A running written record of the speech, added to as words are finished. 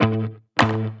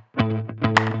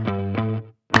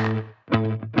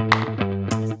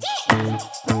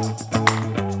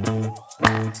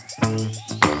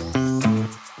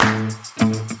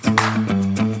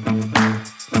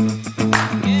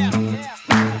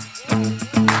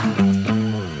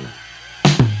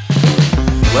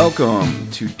Welcome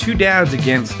to Two Dads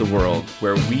Against the World,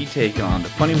 where we take on the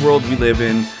funny world we live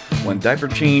in, one diaper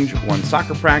change, one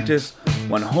soccer practice,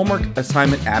 one homework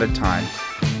assignment at a time.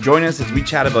 Join us as we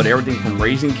chat about everything from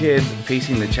raising kids,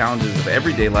 facing the challenges of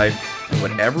everyday life, and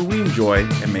whatever we enjoy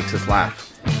and makes us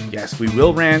laugh. Yes, we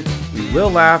will rant, we will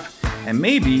laugh, and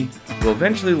maybe we'll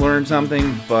eventually learn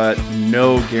something, but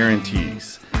no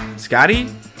guarantees. Scotty,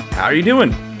 how are you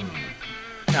doing?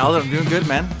 Alden, I'm doing good,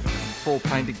 man. Full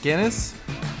pint of Guinness.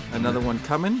 Another one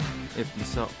coming. If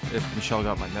Michelle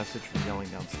got my message from yelling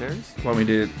downstairs. Want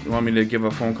me to give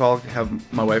a phone call?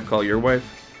 Have my wife call your wife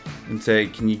and say,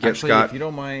 "Can you get Actually, Scott?" if you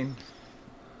don't mind.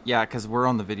 Yeah, because we're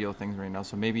on the video things right now,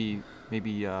 so maybe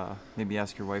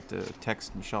ask your wife to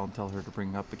text Michelle and tell her to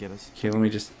bring up the Guinness. Okay, let me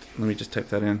just type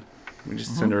that in. Let me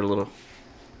just send her a little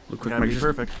quick That'd be message.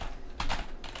 perfect.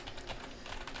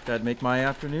 That'd make my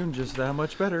afternoon just that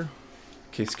much better.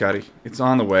 Okay, Scotty, it's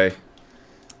on the way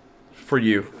for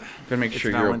you. Gotta make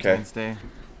sure you're okay. Valentine's Day.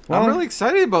 Well, I'm really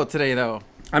excited about today, though.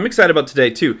 I'm excited about today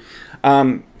too.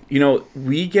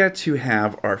 We get to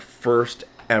have our first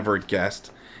ever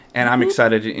guest, and I'm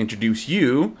excited to introduce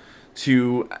you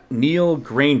to Neil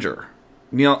Granger.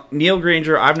 Neil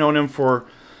Granger, I've known him for,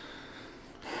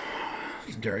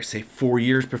 dare I say, 4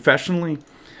 years professionally.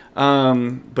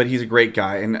 But he's a great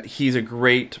guy, and he's a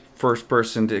great first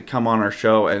person to come on our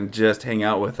show and just hang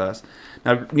out with us.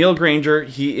 Now, Neil Granger,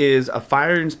 he is a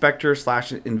fire inspector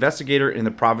 / investigator in the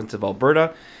province of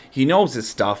Alberta. He knows his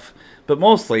stuff, but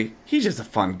mostly, he's just a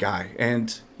fun guy.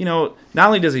 And, not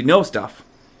only does he know stuff,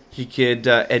 he could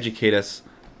educate us,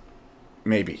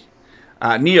 maybe.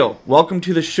 Neil, welcome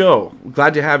to the show.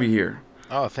 Glad to have you here.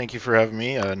 Oh, thank you for having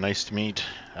me. Nice to meet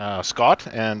Scott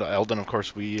and Eldon. Of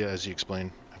course, we, as you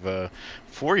explained, have a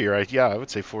 4-year, I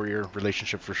would say 4-year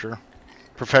relationship for sure.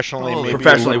 Professionally, maybe.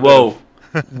 Professionally, whoa.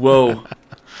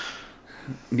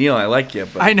 Neil, I like you,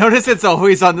 but I notice it's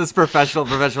always on this professional.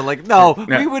 Like, no,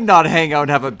 we would not hang out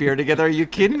and have a beer together. Are you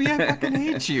kidding me? I fucking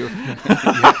hate you.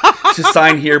 Just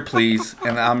sign here, please,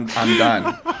 and I'm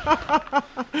done.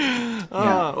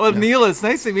 Neil, it's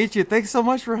nice to meet you. Thanks so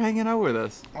much for hanging out with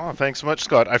us. Oh, thanks so much,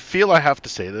 Scott. I feel I have to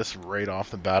say this right off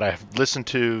the bat. I've listened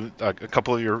to a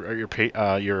couple of your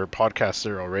podcasts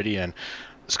there already, and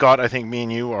Scott, I think me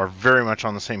and you are very much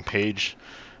on the same page.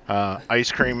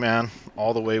 Ice cream man,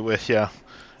 all the way with you.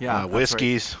 Yeah,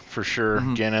 whiskeys right. For sure.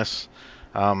 Mm-hmm. Guinness.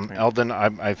 Eldon,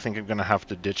 I think I'm gonna have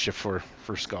to ditch you for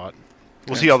Scott.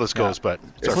 We'll see how this goes, but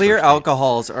clear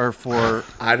alcohols are for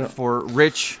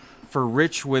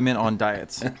rich women on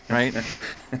diets, right?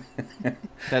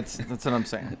 That's what I'm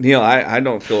saying. Neil, I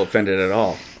don't feel offended at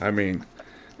all. I mean,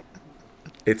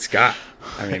 it's Scott.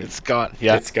 It's Scott.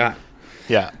 Yeah, it's Scott.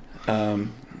 Yeah.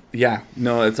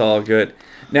 No, it's all good.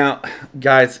 Now,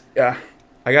 guys,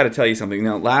 I got to tell you something.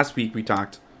 Now, last week we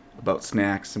talked about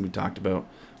snacks and we talked about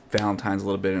Valentine's a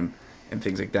little bit and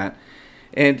things like that.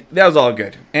 And that was all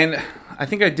good. And I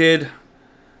think I did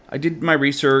my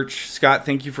research. Scott,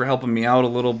 thank you for helping me out a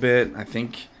little bit. I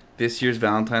think this year's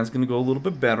Valentine's going to go a little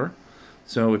bit better.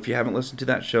 So if you haven't listened to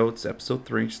that show, it's episode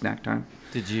 3, Snack Time.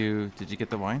 Did you get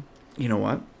the wine? You know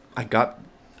what? I got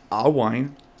a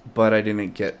wine, but I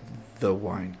didn't get the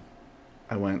wine.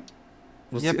 I went...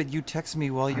 but you texted me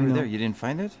while you were there. You didn't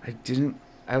find it? I didn't.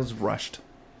 I was rushed.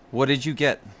 What did you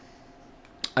get?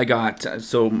 I got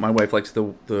so my wife likes the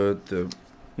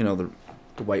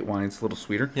white wine. It's a little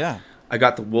sweeter. Yeah. I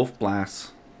got the Wolf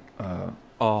Blass.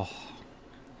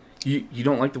 You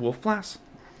don't like the Wolf Blass?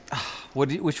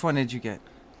 Which one did you get?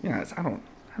 Yeah, I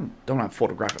don't have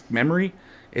photographic memory.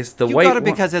 It's the white one. You got it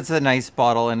because it's a nice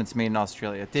bottle and it's made in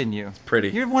Australia, didn't you? It's pretty.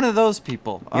 You're one of those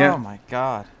people. Yeah. Oh my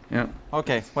God. Yeah.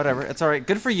 Okay, whatever. It's all right.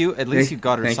 Good for you. At least you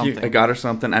got her something. Thank you. I got her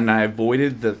something, and I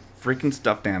avoided the freaking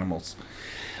stuffed animals.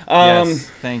 Yes,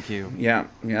 thank you. Yeah,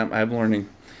 I'm learning.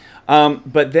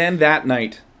 But then that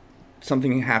night,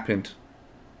 something happened,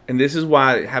 and this is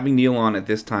why having Neil on at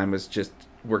this time has just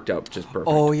worked out just perfect.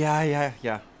 Oh yeah.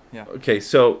 Okay,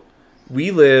 so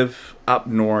we live up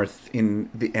north in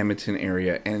the Edmonton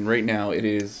area, and right now it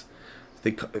is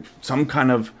some kind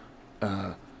of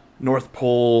North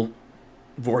Pole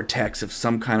vortex of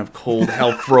some kind of cold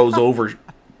hell froze over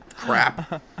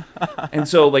crap. And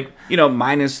so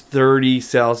minus 30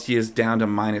 Celsius down to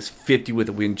minus 50 with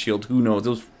a wind chill. Who knows? It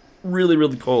was really,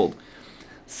 really cold.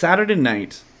 Saturday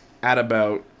night at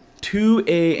about 2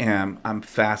 a.m. I'm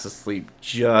fast asleep,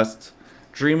 just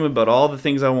dreaming about all the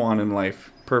things I want in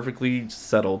life, perfectly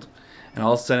settled. And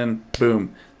all of a sudden,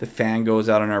 boom, the fan goes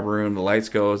out in our room, the lights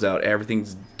goes out,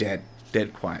 everything's dead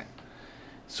quiet.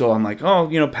 So I'm like, power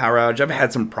outage. I've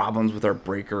had some problems with our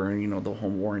breaker and, the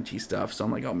home warranty stuff. So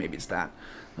I'm like, maybe it's that.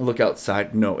 I look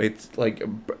outside. No, it's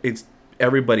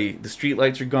everybody, the street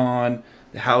lights are gone,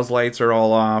 the house lights are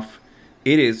all off.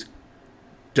 It is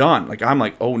done. Like, I'm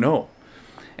like, oh no.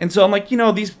 And so I'm like,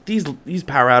 these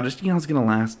power outages, it's gonna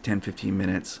last 10, 15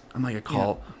 minutes. I'm like,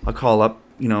 I'll call up,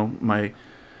 my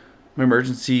not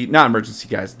emergency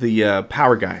guys, the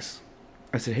power guys.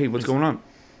 I said, hey, what's going on?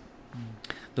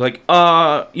 They're like,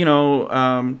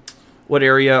 what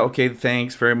area? Okay,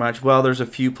 thanks very much. Well, there's a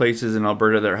few places in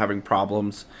Alberta that are having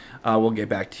problems. We'll get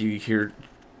back to you here.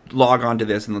 Log on to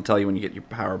this, and they'll tell you when you get your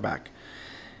power back.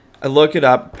 I look it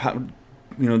up,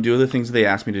 do the things they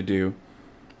asked me to do,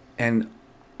 and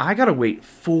I gotta wait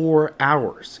 4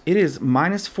 hours. It is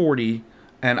minus 40,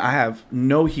 and I have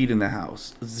no heat in the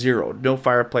house. Zero. No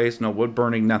fireplace, no wood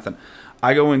burning, nothing.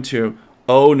 I go into,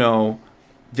 oh no,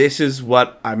 this is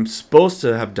what I'm supposed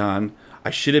to have done. I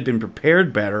should have been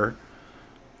prepared better.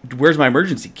 Where's my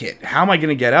emergency kit? How am I going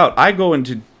to get out? I go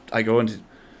into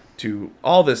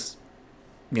all this,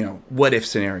 what if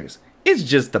scenarios. It's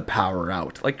just the power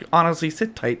out. Like, honestly,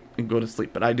 sit tight and go to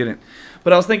sleep. But I didn't.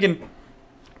 But I was thinking,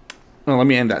 well, let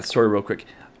me end that story real quick.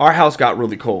 Our house got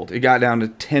really cold. It got down to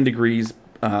 10 degrees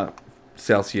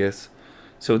Celsius.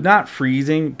 So not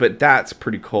freezing, but that's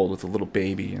pretty cold with a little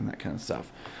baby and that kind of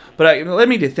stuff. But it led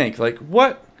me to think, like,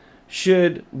 what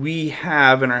should we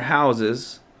have in our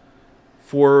houses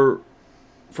for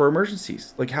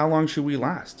emergencies? Like, how long should we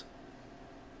last?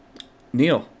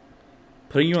 Neil,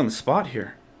 putting you on the spot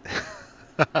here.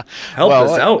 Help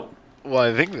us out.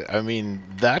 Well,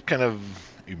 that kind of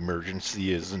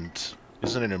emergency isn't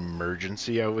an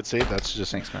emergency, I would say. That's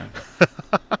just... Thanks, man.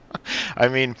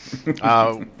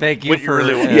 Thank you for...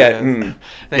 Really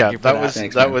Thank you for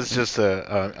that. That was just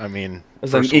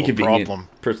personal problem.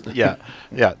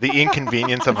 Yeah, the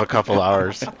inconvenience of a couple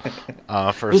hours.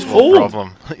 First world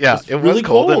problem. Yeah, it was really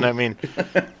cold, and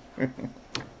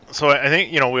so I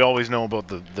think we always know about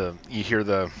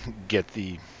get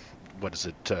the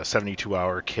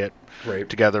 72-hour kit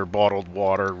together, bottled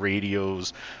water,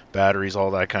 radios, batteries,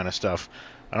 all that kind of stuff.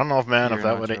 I don't know if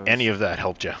any of that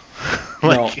helped you.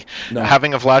 No.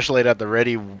 Having a flashlight at the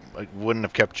ready wouldn't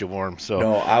have kept you warm. So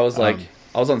no, I was I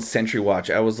was on sentry watch.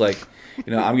 I was like,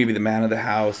 I'm gonna be the man of the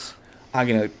house. I'm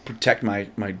gonna protect my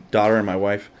daughter and my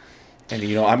wife, and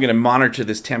I'm gonna monitor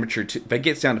this temperature. If it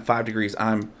gets down to 5 degrees,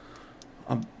 I'm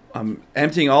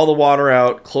emptying all the water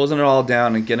out, closing it all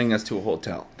down, and getting us to a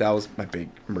hotel. That was my big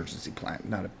emergency plan.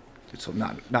 Not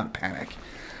a panic,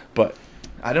 but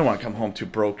I didn't want to come home to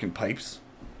broken pipes.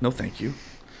 No, thank you.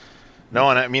 No,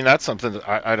 and that's something that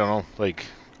I don't know. Like,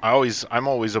 I'm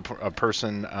always a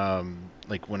person.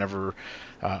 Like, whenever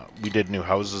we did new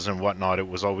houses and whatnot, it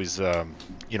was always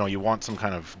you want some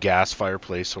kind of gas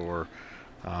fireplace or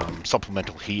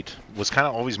supplemental heat. Was kind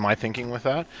of always my thinking with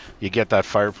that. You get that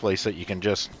fireplace that you can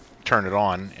just turn it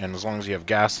on, and as long as you have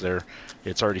gas there,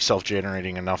 it's already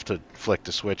self-generating enough to flick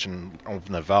the switch and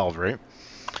open the valve, right?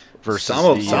 Versus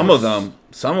some of them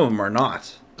are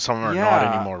not. Some are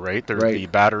not anymore, right? They're the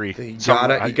battery. You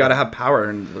gotta have power,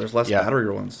 and there's less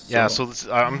battery ones. So. Yeah, so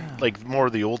like more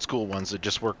of the old school ones that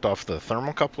just worked off the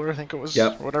thermocoupler, I think it was,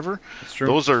 or whatever. That's true.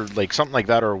 Those are like something like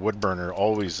that, or a wood burner.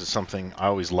 Always is something I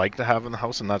always like to have in the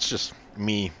house, and that's just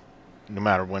me. No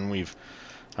matter when we've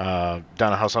done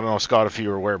a house, I don't know, Scott, if you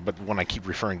were aware, but when I keep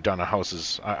referring done a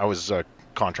house, I was a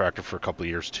contractor for a couple of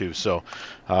years too, so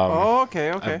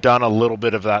okay. I've done a little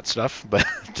bit of that stuff, but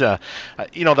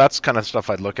that's kind of stuff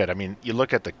I'd look at. I mean, you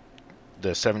look at the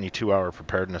 72-hour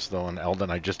preparedness though, and Eldon,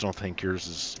 I just don't think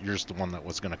yours the one that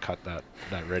was going to cut that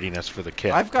readiness for the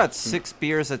kit. I've got 6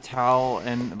 beers, a towel,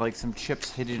 and like some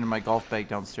chips hidden in my golf bag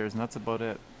downstairs, and that's about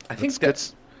it. I think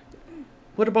that's.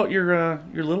 What about your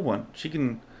little one? She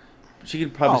can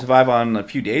probably survive on a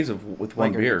few days with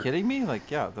one beer. Are you kidding me?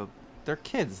 Like, yeah, they're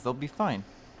kids. They'll be fine.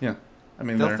 Yeah, I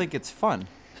mean they'll think it's fun.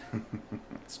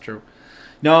 It's true.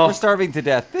 No, we're starving to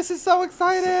death. This is so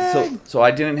exciting. So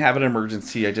I didn't have an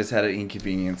emergency. I just had an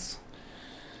inconvenience.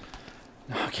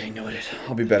 Okay, noted.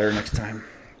 I'll be better next time.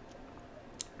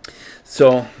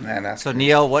 So, man, that's so. Crazy.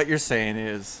 Neil, what you're saying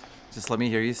is, just let me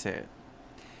hear you say it.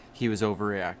 He was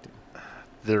overreacting.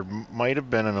 There might have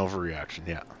been an overreaction.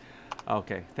 Yeah.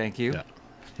 Okay. Thank you.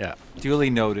 Yeah. Duly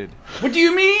noted. What do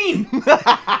you mean?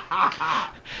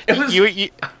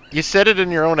 You said it in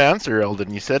your own answer,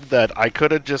 Eldon. You said that I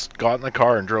could have just got in the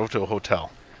car and drove to a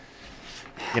hotel.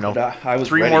 I was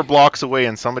 3 more blocks away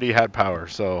and somebody had power,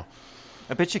 so...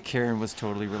 I bet you Karen was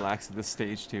totally relaxed at this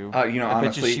stage, too. I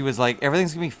honestly, bet you she was like,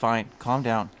 everything's going to be fine. Calm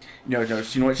down. No, you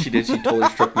know what she did? She totally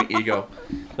struck my ego.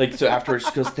 Like, so afterwards,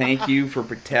 she goes, thank you for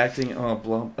protecting... Oh,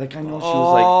 blah. Like, I know she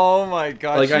was like... Oh, my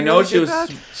God. Like, I know she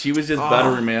was just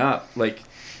buttering me up. Like,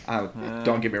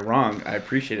 Don't get me wrong, I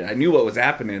appreciate it. I knew what was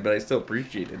happening, but I still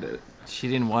appreciated it. She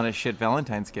didn't want a shit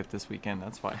Valentine's gift this weekend.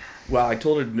 That's why. Well, I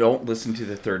told her don't listen to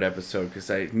the third episode because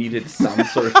I needed some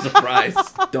sort of surprise.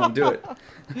 Don't do it.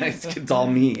 It's all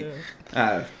me.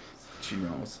 She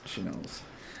knows. She knows.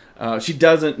 She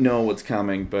doesn't know what's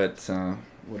coming, but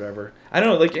whatever. I don't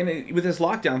know. Like with this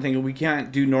lockdown thing, we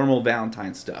can't do normal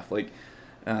Valentine's stuff. Like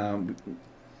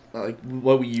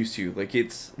what we used to. Like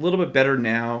it's a little bit better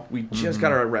now. We just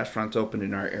got our restaurants open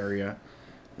in our area,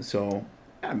 so.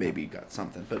 Yeah, maybe you got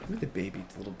something, but with the baby,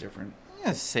 it's a little different.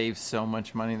 Yeah, saved so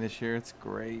much money this year. It's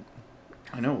great.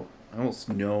 I know. I almost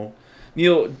know.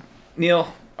 Neil,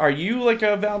 are you like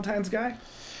a Valentine's guy?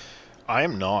 I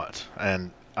am not, and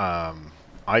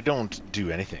I don't do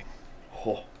anything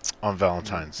on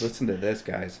Valentine's. Listen to this,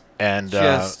 guys. And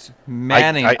just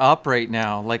manning up right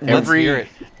now. Like let's hear it.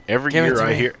 Every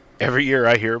year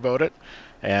I hear about it.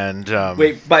 And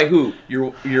wait, by who?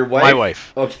 Your wife? My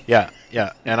wife. Okay.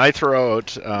 Yeah. And I throw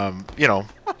out,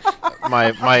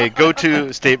 my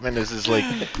go-to statement is like,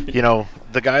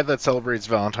 the guy that celebrates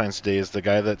Valentine's Day is the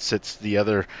guy that sits the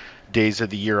other days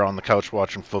of the year on the couch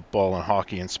watching football and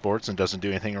hockey and sports and doesn't do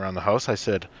anything around the house. I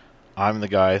said, I'm the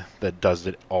guy that does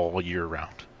it all year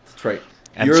round. That's right.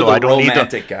 And You're so the I don't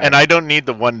romantic guy. And I don't need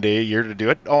the one day a year to do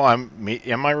it. Oh,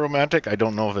 am I romantic? I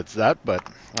don't know if it's that, but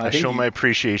I show my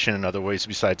appreciation in other ways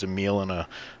besides a meal and a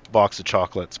box of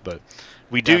chocolates. But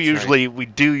we do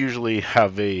usually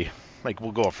have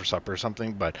we'll go out for supper or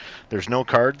something, but there's no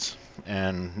cards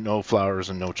and no flowers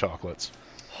and no chocolates.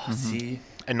 Oh, see?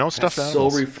 And no stuffed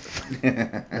animals.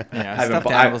 Yeah, stuffed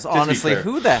animals. Honestly,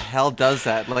 who the hell does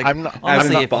that? Like,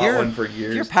 honestly, if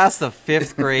you're past the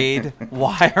 5th grade,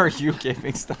 why are you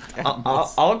giving stuffed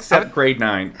animals? I'll accept grade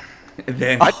 9.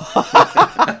 Then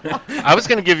I was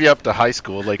going to give you up to high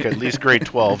school, like at least grade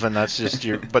 12, and that's just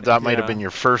but that might have been your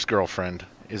first girlfriend.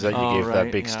 Is that you gave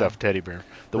that big stuffed teddy bear,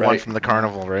 the one from the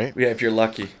carnival, right? Yeah, if you're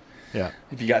lucky. Yeah.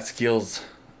 If you got skills.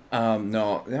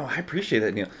 No, I appreciate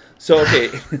that, Neil. So, okay.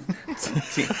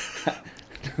 See,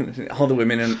 all the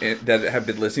women that have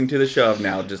been listening to the show have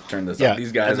now just turned this off.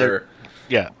 These guys are...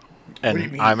 Yeah,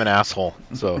 and I'm an asshole,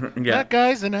 so... That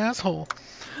guy's an asshole.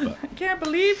 But. I can't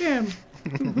believe him.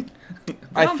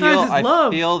 I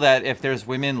feel that if there's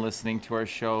women listening to our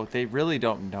show, they really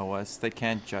don't know us. They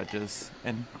can't judge us.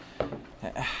 And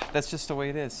that's just the way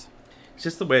it is. It's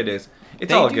just the way it is.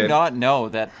 It's all good. They do not know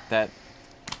that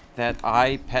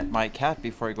I pet my cat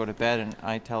before I go to bed and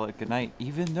I tell it goodnight,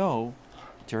 even though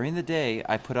during the day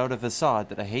I put out a facade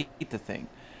that I hate the thing.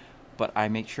 But I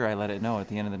make sure I let it know at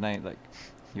the end of the night, like,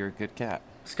 you're a good cat.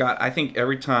 Scott, I think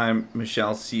every time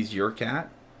Michelle sees your cat,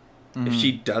 if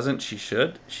she doesn't, she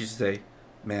should say,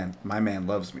 man, my man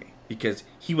loves me. Because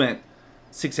he went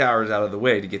 6 hours out of the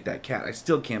way to get that cat. I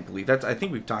still can't believe that. I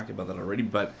think we've talked about that already,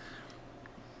 but...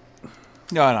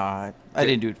 No, I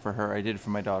didn't do it for her. I did it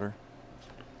for my daughter.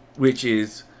 Which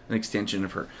is an extension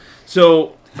of her.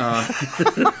 So, I'm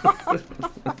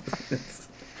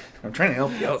trying to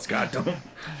help you out, Scott. Don't.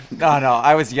 No.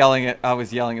 I was yelling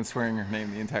and swearing her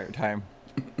name the entire time.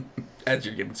 As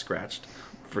you're getting scratched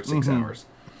for 6 hours.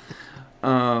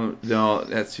 No,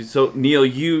 that's so. Neil,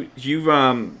 you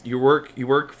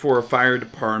work for a fire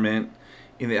department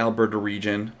in the Alberta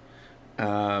region.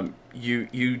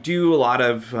 You do a lot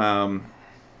of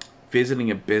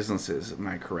visiting of businesses. Am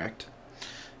I correct?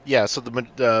 Yeah, so the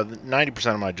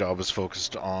 90% of my job is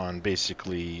focused on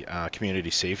basically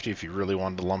community safety, if you really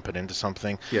wanted to lump it into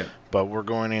something. Yeah. But we're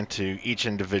going into each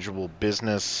individual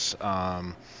business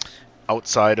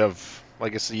outside of, I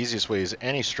guess the easiest way is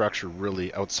any structure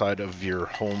really outside of your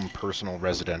home personal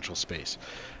residential space.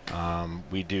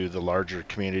 We do the larger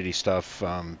community stuff,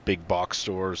 big box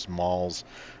stores, malls.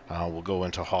 We'll go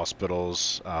into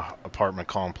hospitals, apartment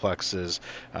complexes,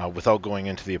 without going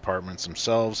into the apartments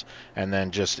themselves, and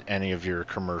then just any of your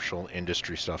commercial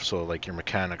industry stuff. So like your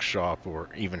mechanic shop or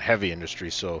even heavy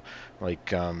industry. So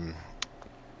like, I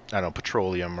don't know,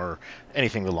 petroleum or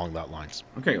anything along that lines.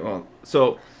 Okay, well,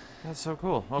 so... That's so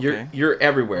cool. Okay. You're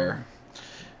everywhere,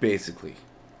 basically.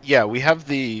 Yeah, we have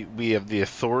the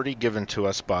authority given to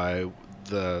us by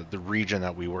the region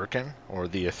that we work in, or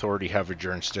the authority have a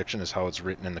jurisdiction is how it's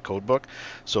written in the code book.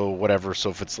 So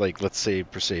if it's like, let's say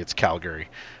per se it's Calgary.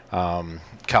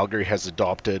 Calgary has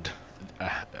adopted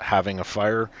having a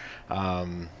fire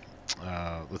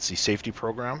safety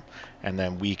program, and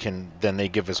then they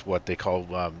give us what they call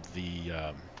what's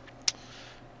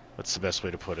the best way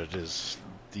to put it is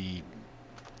the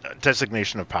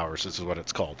designation of powers. This is what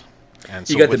it's called. And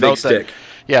so you got the big stick.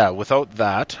 Yeah, without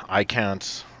that, I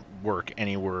can't work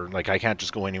anywhere. Like I can't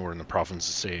just go anywhere in the province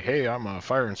and say, hey, I'm a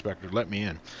fire inspector, let me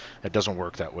in. It doesn't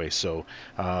work that way. So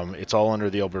it's all under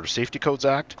the Alberta Safety Codes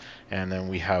Act, and then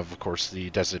we have, of course, the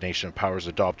designation of powers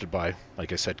adopted by,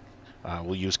 like I said,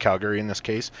 we'll use Calgary in this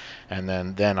case, and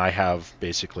then I have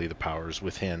basically the powers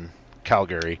within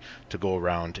Calgary to go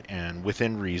around and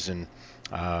within reason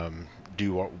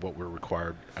do what we're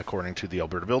required according to the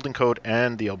Alberta Building Code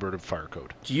and the Alberta Fire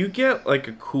Code. Do you get like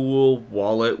a cool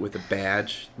wallet with a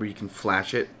badge where you can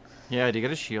flash it? Yeah, do you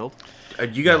get a shield?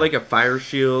 You got like a fire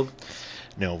shield?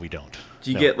 No, we don't.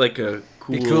 Do you get like a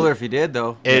cool? Be cooler if you did,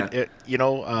 though.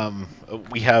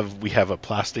 We have a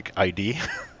plastic ID.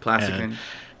 Plastic ID.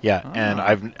 Yeah, Oh. and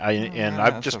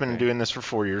I've just been okay. doing this for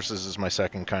 4 years. This is my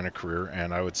second kind of career,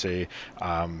 and I would say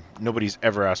nobody's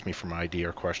ever asked me for my ID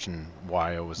or questioned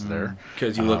why I was there.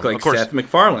 Because you look like of course, Seth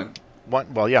MacFarlane.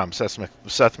 Well, yeah, I'm Seth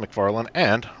MacFarlane,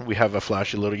 and we have a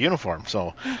flashy little uniform.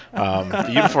 So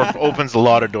the uniform opens a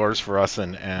lot of doors for us,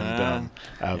 and Yeah.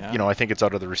 I think it's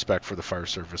out of the respect for the fire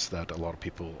service that a lot of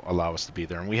people allow us to be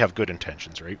there, and we have good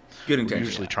intentions, right? Good We're intention.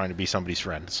 usually trying to be somebody's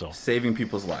friend. So Saving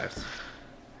people's lives.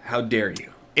 How dare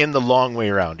you? in the long way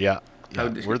around, yeah. How Yeah,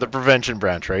 did we're you- the prevention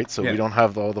branch, right? So Yeah. we don't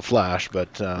have all the flash,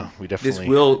 but we definitely.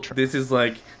 This is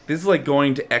like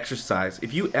going to exercise.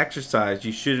 If you exercise,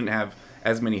 you shouldn't have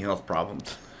as many health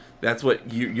problems. That's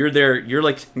what you're there. You're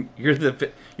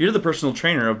the personal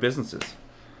trainer of businesses.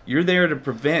 You're there to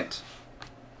prevent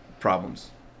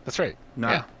problems, That's right.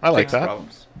 not Yeah, I like fix that.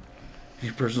 problems.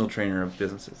 You're personal trainer of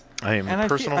businesses. I am And a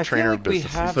personal I trainer feel of like we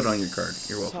businesses. have Put it on your card.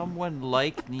 You're welcome. someone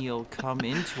like Neil come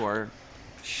into our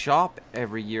shop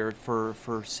every year for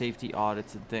safety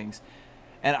audits and things.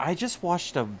 And I just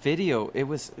watched a video.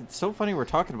 It's so funny we're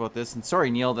talking about this. And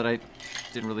sorry, Neil, that I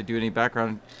didn't really do any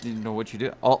background. Didn't know what you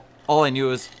did. All I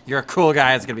knew is you're a cool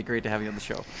guy. It's gonna be great to have you on the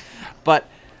show. But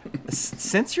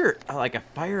since you're like a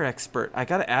fire expert, I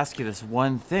got to ask you this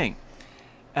one thing.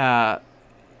 And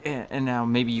now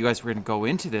maybe you guys were going to go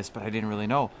into this, but I didn't really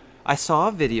know. I saw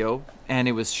a video, and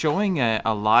it was showing a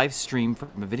live stream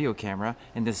from a video camera,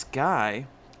 and this guy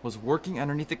was working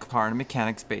underneath the car in a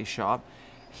mechanics bay shop.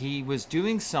 He was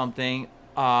doing something.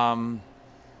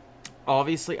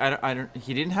 Obviously,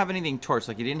 he didn't have anything torched,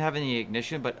 like he didn't have any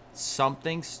ignition, but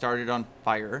something started on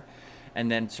fire, and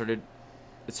then it started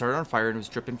on fire, and it was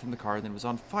dripping from the car, and then it was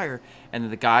on fire, and then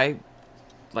the guy,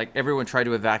 like everyone tried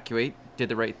to evacuate, did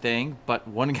the right thing, but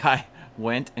one guy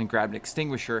went and grabbed an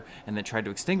extinguisher and then tried to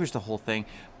extinguish the whole thing,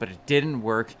 but it didn't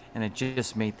work, and it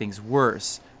just made things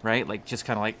worse, right? Like just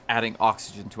kind of like adding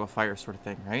oxygen to a fire sort of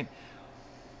thing, right?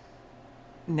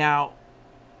 Now,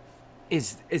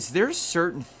 is there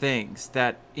certain things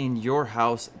that in your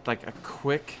house, like a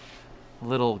quick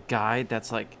little guide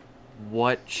that's like,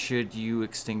 what should you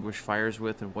extinguish fires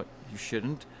with and what you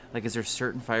shouldn't? Like, is there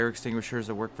certain fire extinguishers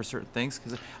that work for certain things?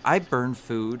 Because I burn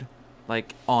food,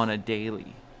 like, on a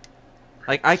daily.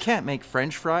 Like, I can't make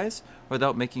French fries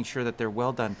without making sure that they're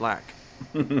well done black.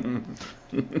 You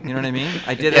know what I mean?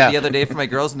 I did it the other day for my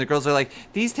girls, and the girls are like,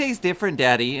 these taste different,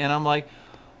 Daddy. And I'm like,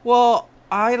 well,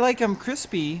 I like them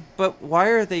crispy, but why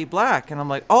are they black? And I'm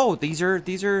like, oh, these are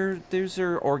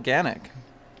organic.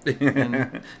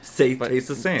 Tastes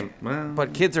the same. Well, But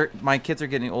my kids are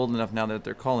getting old enough now that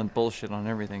they're calling bullshit on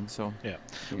everything. So Yeah,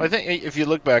 I think if you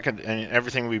look back at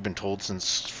everything we've been told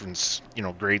since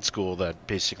grade school, that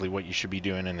basically what you should be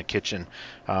doing in the kitchen,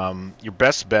 your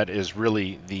best bet is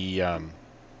really the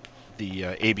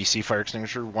ABC fire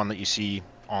extinguisher, one that you see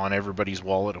on everybody's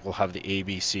wallet. It will have the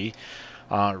ABC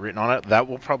written on it. That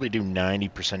will probably do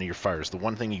 90% of your fires. The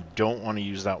one thing you don't want to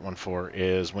use that one for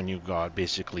is when you've got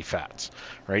basically fats,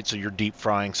 right? So you're deep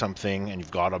frying something and you've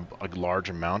got a large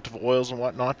amount of oils and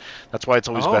whatnot. That's why it's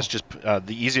always best just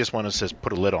the easiest one is just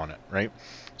put a lid on it, right?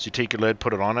 So you take your lid,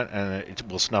 put it on it, and it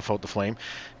will snuff out the flame.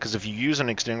 Because if you use an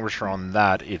extinguisher on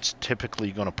that, it's typically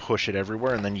going to push it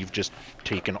everywhere, and then you've just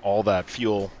taken all that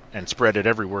fuel and spread it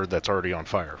everywhere that's already on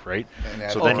fire, right?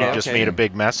 So then you've just made a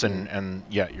big mess, and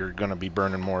you're going to be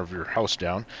burning more of your house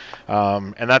down.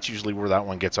 And that's usually where that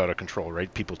one gets out of control,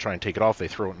 right? People try and take it off, they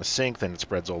throw it in the sink, then it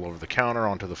spreads all over the counter,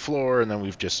 onto the floor, and then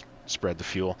we've just spread the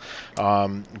fuel.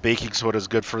 Baking soda is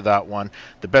good for that one.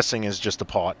 The best thing is just a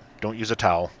pot. Don't use a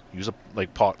towel. Use a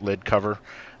pot lid cover.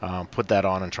 Put that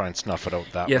on and try and snuff it out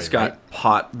that way. yes, Scott. Right?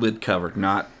 Pot lid cover,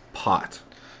 not pot.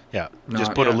 Yeah, Not-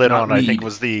 just put a yeah, lid not on. I think weed.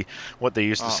 was what they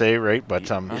used to say, right? But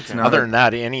It's other than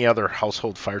that, any other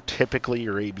household fire, typically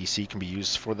your ABC can be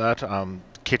used for that.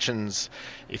 kitchens.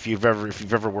 If you've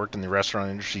ever worked in the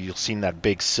restaurant industry, you'll seen that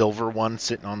big silver one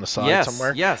sitting on the side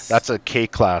somewhere. Yes. That's a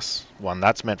K-class one.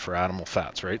 That's meant for animal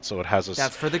fats, right? So it has a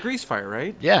That's for the grease fire,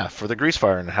 right? yeah, for the grease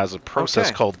fire, and it has a process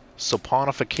Okay. called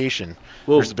saponification.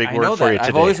 Well, There's a big I word know for that. you today.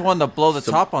 I've always wanted to blow the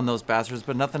Sap- top on those bastards,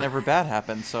 but nothing ever bad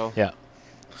happened. So Yeah,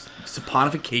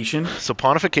 Saponification?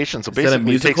 saponification. So Is basically, that a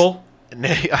musical?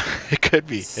 It could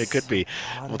be. It could be.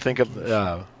 We'll think of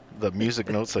the music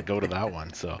notes that go to that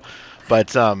one. So,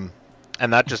 but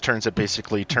and that just turns the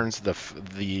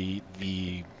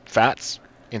fats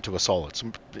into a solid.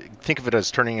 So think of it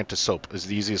as turning into soap. Is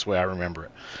the easiest way I remember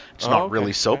it. It's not okay,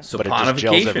 really soap, okay. but it just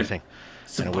gels Saponification. everything.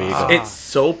 And away you go. It's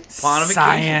soaponification.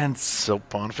 science.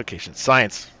 Saponification.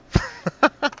 Science.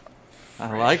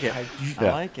 I like it. I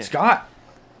Yeah. like it. Scott,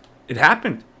 it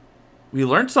happened. We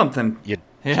learned something.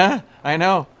 Yeah, I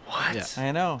know. What? Yeah.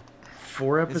 I know.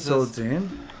 4 episodes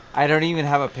in? I don't even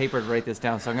have a paper to write this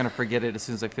down, so I'm gonna forget it as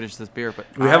soon as I finish this beer. But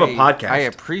We have a podcast. I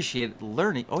appreciate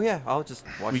learning. Oh yeah, I'll just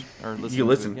watch or listen. You to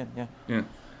listen. It again. Yeah. Yeah.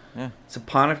 Yeah.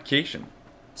 Saponification.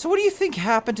 So what do you think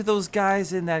happened to those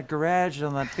guys in that garage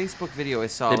on that Facebook video I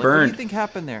saw? They What do burned. you think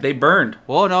happened there? They burned.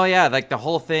 Well, no, yeah, like the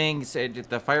whole thing,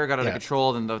 the fire got out Yeah. of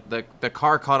control, and the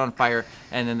car caught on fire,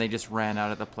 and then they just ran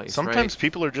out of the place. Sometimes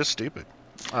people are just stupid.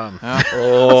 right? Yeah.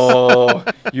 Oh,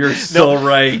 you're so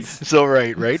right. So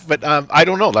right. But I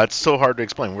don't know. That's so hard to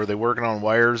explain. Were they working on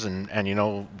wires, and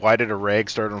why did a rag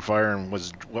start on fire, and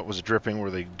what was dripping?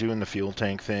 Were they doing the fuel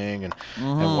tank thing and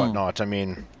whatnot? I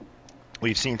mean,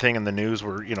 we've seen thing in the news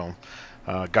where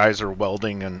guys are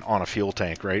welding and on a fuel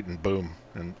tank, right? And boom,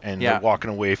 and Yeah. they're walking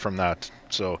away from that.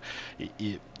 So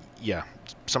yeah.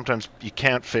 Sometimes you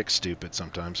can't fix stupid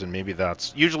sometimes, and maybe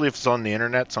that's usually if it's on the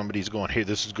internet, somebody's going, hey,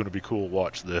 this is going to be cool,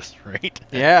 watch this, right?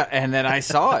 Yeah, and then I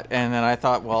saw it, and then I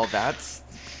thought, well, that's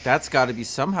got to be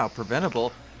somehow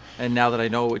preventable. And now that I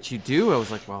know what you do, I was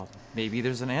like, well, maybe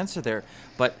there's an answer there.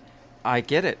 But I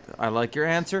get it. I like your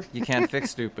answer. You can't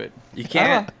fix stupid. You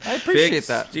can't. I appreciate fix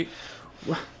that.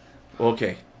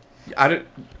 Okay. I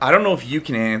don't know if you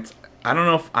can answer. I don't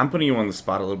know if I'm putting you on the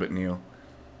spot a little bit, Neil.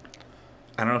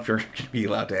 I don't know if you're going to be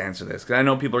allowed to answer this, because I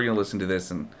know people are going to listen to this,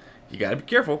 and you got to be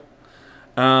careful.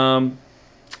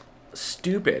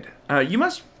 Stupid. You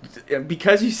must,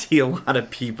 because you see a lot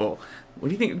of people. What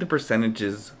do you think the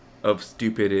percentages of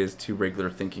stupid is to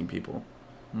regular thinking people?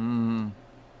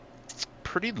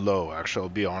 Pretty low, actually. I'll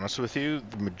be honest with you.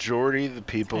 The majority of the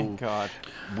people, Thank God.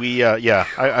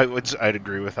 I'd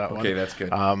agree with that one. Okay, that's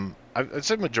good. I'd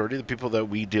say majority of the people that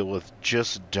we deal with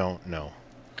just don't know,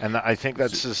 and I think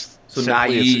that's just So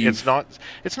simply, naive.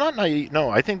 It's not naive. No,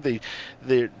 I think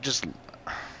they're just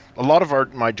a lot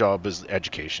of my job is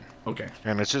education. Okay.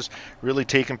 And it's just really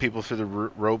taking people through the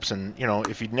ropes, and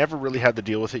if you've never really had to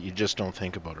deal with it, you just don't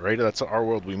think about it, right? That's our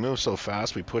world. We move so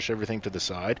fast, we push everything to the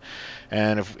side,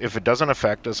 and if it doesn't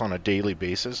affect us on a daily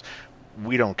basis,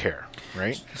 we don't care,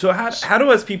 right? So how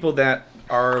do us people that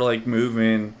are like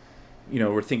moving,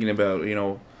 we're thinking about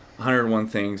 101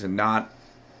 things and not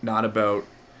about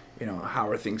how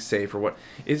are things safe or what?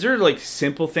 Is there like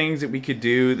simple things that we could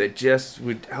do that just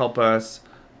would help us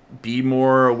be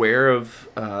more aware of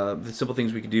the simple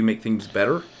things we could do, make things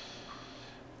better?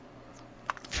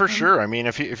 For sure. I mean,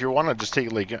 if you want to just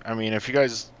take if you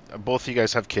guys, both of you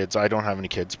guys have kids, I don't have any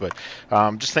kids, but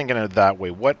just thinking of it that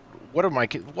way, what are my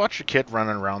kids? Watch your kid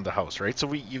running around the house, right?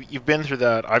 So you've been through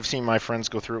that. I've seen my friends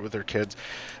go through it with their kids.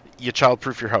 You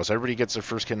childproof your house. Everybody gets their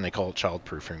first kid and they call it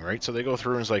childproofing, right? So they go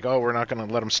through and it's like, oh, we're not going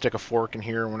to let them stick a fork in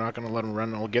here. We're not going to let them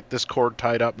run. We'll get this cord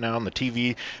tied up now, and the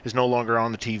TV is no longer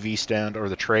on the TV stand or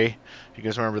the tray. You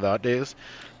guys remember that days?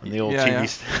 And the old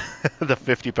TV, the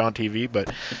 50-pound TV.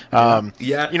 But and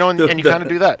you kind of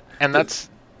do that, and that's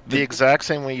the exact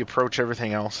same way you approach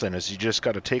everything else. Then is you just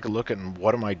got to take a look at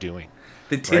what am I doing.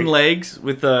 The tin legs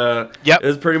with Yep. It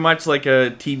was pretty much like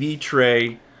a TV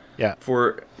tray. Yeah.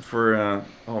 For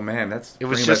oh man, that's it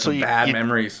was bringing just back so some bad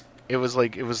memories. It was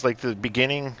like the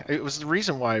beginning. It was the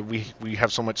reason why we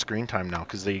have so much screen time now,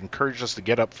 because they encouraged us to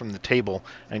get up from the table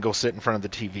and go sit in front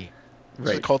of the TV. Right.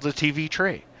 So it's called the TV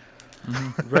tray.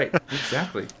 Right.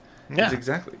 Exactly. Yeah. That's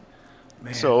exactly.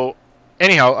 Man. So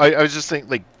anyhow, I was just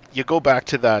thinking, like, you go back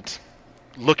to that,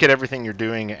 look at everything you're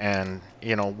doing, and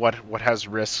what has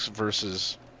risks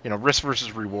versus risk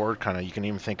versus reward, kind of. You can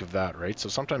even think of that, right? So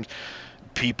sometimes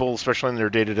people, especially in their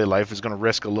day-to-day life, is going to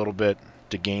risk a little bit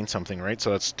to gain something, right?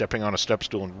 So that's stepping on a step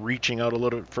stool and reaching out a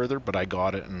little bit further, but I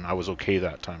got it and I was okay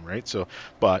that time, right? So,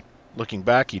 but looking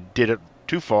back, you did it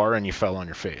too far and you fell on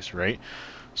your face, right?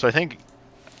 So I think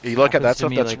you look at that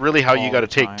stuff, that's really how you got to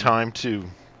take time to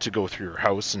go through your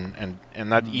house, and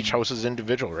that each house is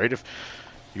individual, right? If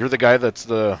you're the guy that's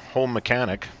the home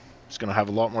mechanic, He's going to have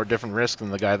a lot more different risk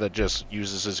than the guy that just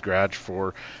uses his garage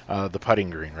for the putting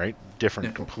green, right?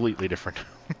 Different, completely different.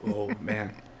 Oh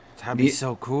man, That'd be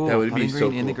so cool. That would be Putting so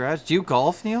green in the cool. garage. Do you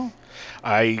golf, Neil?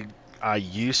 I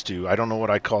used to. I don't know what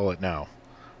I call it now.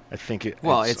 I think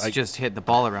Well, it's just hit the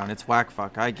ball around. It's whack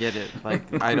fuck. I get it.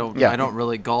 Like I don't Yeah. I don't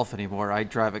really golf anymore. I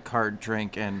drive a car,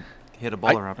 drink, and hit a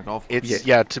ball around a golf course.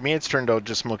 It's to me it's turned out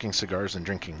just smoking cigars and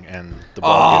drinking, and the Oh,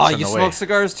 ball gets in you the smoke way.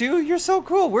 cigars too? You're so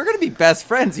cool. We're gonna be best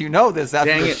friends. You know this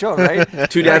after Dang the it. show, right?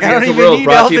 Two Like, Dads I don't Against the even World need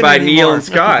brought to you Eldon by Neil anymore. and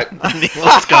Scott.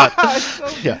 Neil Scott.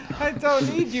 I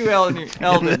don't need you,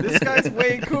 Eldon. This guy's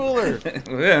way cooler.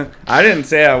 Yeah, I didn't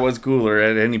say I was cooler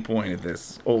at any point of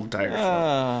this old tire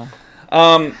show.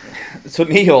 So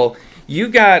Neil,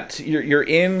 you're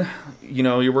in,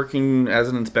 you're working as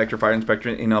an inspector, fire inspector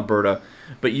in Alberta,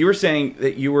 but you were saying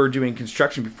that you were doing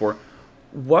construction before.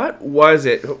 What was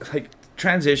it like?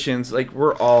 Transitions, like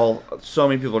so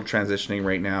many people are transitioning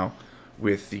right now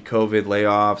with the COVID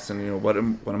layoffs, and what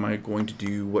am I going to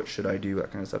do? What should I do?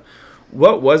 That kind of stuff.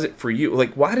 What was it for you?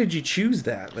 Like, why did you choose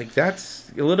that? Like,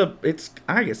 it's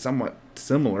I guess somewhat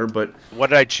similar, but What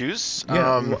did I choose?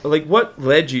 yeah, like what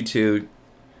led you to?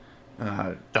 You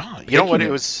know what picking it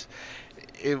it. was?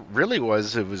 It really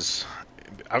was. It was.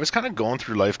 I was kind of going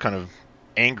through life, kind of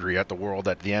angry at the world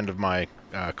at the end of my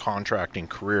contracting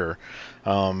career,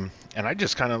 and I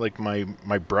just kind of like my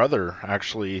brother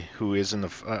actually, who is in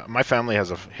the my family has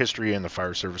a history in the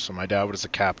fire service. So my dad was a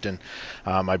captain.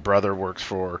 My brother works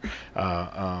for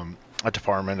a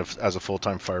department as a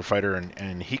full-time firefighter,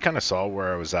 and he kind of saw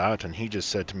where I was at, and he just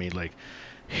said to me like,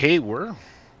 "Hey, we're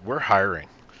hiring."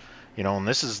 And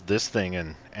this is this thing,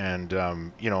 and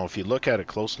if you look at it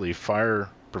closely, fire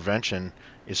prevention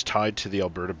is tied to the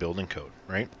Alberta Building Code,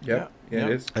 right? Yeah, Yeah.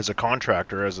 it is. As a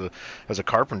contractor, as a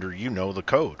carpenter, you know the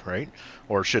code, right?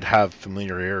 Or should have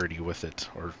familiarity with it.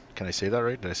 Or can I say that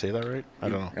right? Did I say that right? I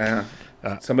don't know.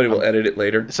 Somebody will edit it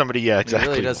later. Somebody, yeah, exactly.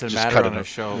 It really doesn't Just matter cut on it a out.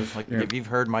 show. Like Yeah. if you've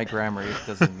heard my grammar, it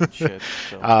doesn't mean shit.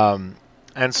 So.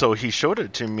 And so he showed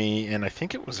it to me, and I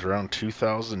think it was around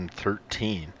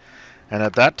 2013. And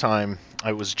at that time,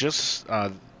 I was just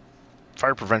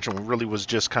fire prevention really was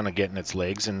just kind of getting its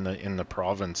legs in the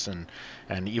province and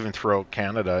even throughout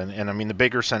Canada. And I mean, the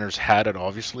bigger centers had it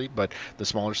obviously, but the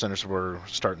smaller centers were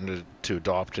starting to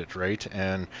adopt it, right?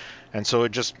 And so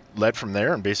it just led from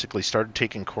there, and basically started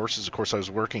taking courses. Of course, I was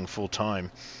working full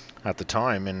time at the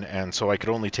time, and so I could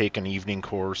only take an evening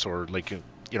course, or like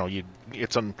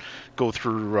go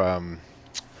through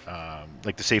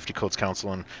like the Safety Codes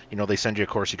Council, and they send you a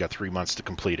course, you got 3 months to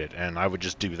complete it, and I would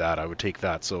just do that. I would take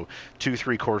that, so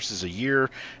 2-3 courses a year,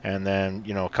 and then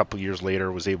a couple of years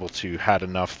later was able to had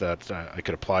enough that I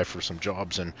could apply for some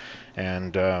jobs, and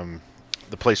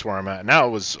the place where I'm at now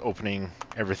was opening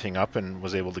everything up, and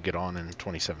was able to get on in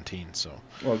 2017. So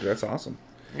Well, that's awesome.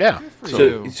 yeah, for So,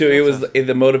 you. so it was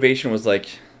the motivation was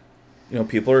like,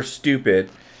 people are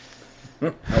stupid.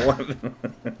 I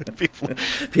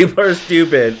want people are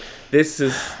stupid. This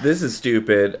is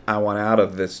stupid. I want out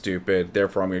of this stupid.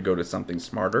 Therefore, I'm going to go to something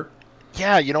smarter.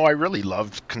 Yeah, I really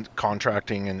loved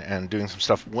contracting and doing some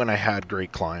stuff when I had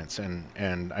great clients.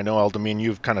 And I know, Eldon, me and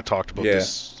you've kind of talked about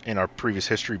this in our previous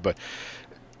history, but,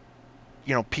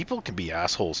 people can be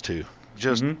assholes too.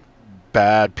 Just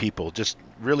bad people. Just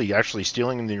really actually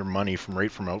stealing your money from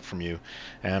out from you.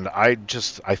 And I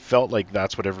felt like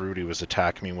that's what everybody was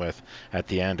attacking me with at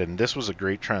the end. And this was a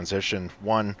great transition.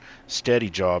 One,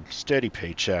 steady job, steady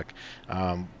paycheck,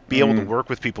 be able to work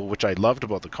with people, which I loved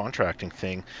about the contracting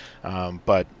thing.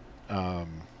 But I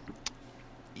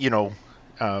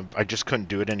just couldn't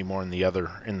do it anymore in the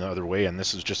other way. And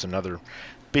this is just another,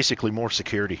 basically more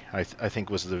security, I think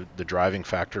was the driving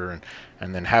factor,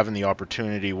 and then having the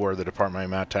opportunity where the department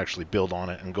I'm at to actually build on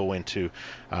it and go into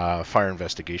fire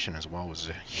investigation as well was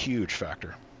a huge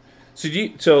factor. So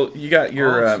you got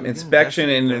your So you inspection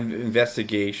and investigate.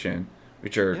 investigation,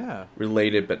 which are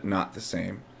related but not the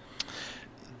same.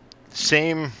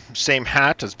 Same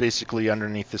hat is basically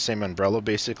underneath the same umbrella,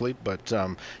 basically, but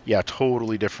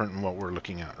totally different in what we're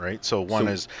looking at, right? So one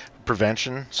is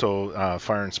prevention. So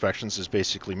fire inspections is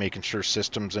basically making sure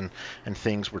systems and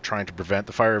things we're trying to prevent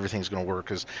the fire, everything's going to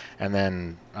work. And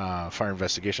then fire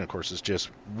investigation, of course, is just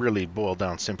really boiled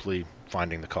down simply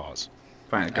finding the cause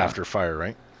after fire,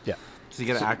 right? Yeah. So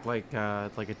you gotta act like a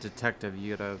detective.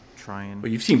 You gotta try and.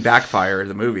 Well, you've seen Backfire,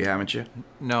 the movie, haven't you?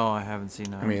 No, I haven't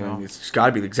seen that. I mean, no. it's got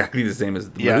to be exactly the same as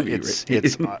the movie. It's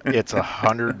right? it's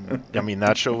 100. I mean,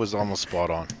 that show was almost spot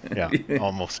on. Yeah,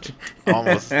 almost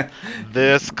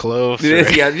this close. Yeah,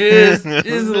 Right? just a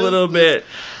little bit.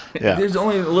 Yeah. there's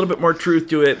only a little bit more truth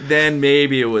to it, then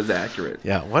maybe it was accurate.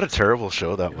 Yeah, what a terrible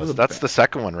show that was. was That's bad. the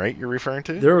second one, right? You're referring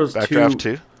to? There was Backdraft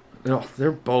 2? No,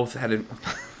 they're both had it.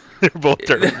 They're both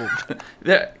terrible.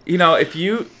 You know, if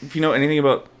you know anything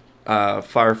about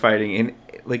firefighting in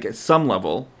like at some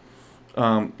level,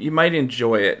 you might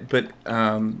enjoy it. But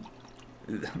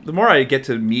the more I get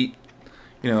to meet,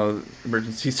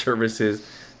 emergency services,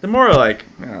 the more like,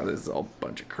 oh, this is all a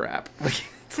bunch of crap.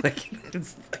 It's like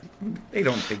they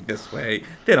don't think this way.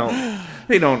 They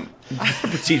don't.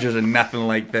 Procedures are nothing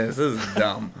like this. This is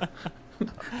dumb.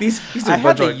 These are a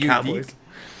bunch of cowboys.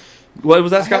 What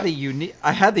was that, Scott?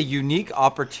 I had the unique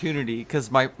opportunity because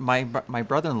my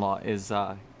brother-in-law is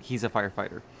he's a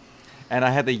firefighter, and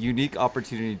I had the unique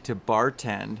opportunity to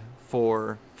bartend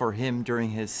for him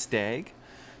during his stag.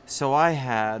 So I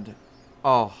had,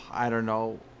 I don't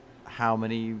know how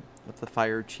many of the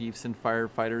fire chiefs and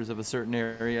firefighters of a certain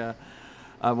area.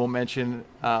 I won't mention.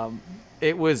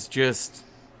 It was just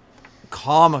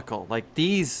comical. Like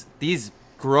these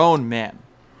grown men,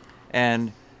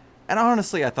 and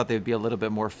honestly, I thought they would be a little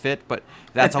bit more fit, but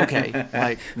that's okay.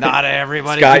 Like, not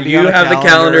everybody. Scott, can be you on a have the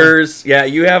calendar. calendars. Yeah,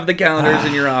 you have the calendars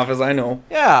in your office. I know.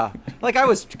 Yeah, like I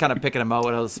was kind of picking them out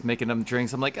when I was making them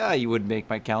drinks. I'm like, you would make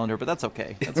my calendar, but that's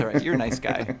okay. That's all right. You're a nice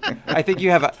guy. I think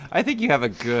you have a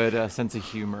good sense of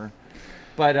humor.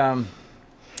 But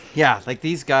yeah, like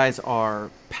these guys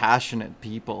are passionate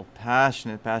people,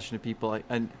 like,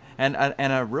 and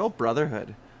a real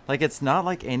brotherhood. Like, it's not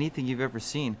like anything you've ever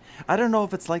seen. I don't know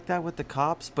if it's like that with the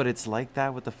cops, but it's like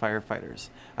that with the firefighters.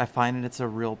 I find it's a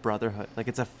real brotherhood. Like,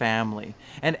 it's a family.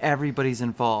 And everybody's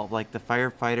involved. Like, the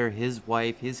firefighter, his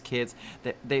wife, his kids,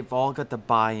 they've all got the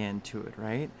buy-in to it,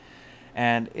 right?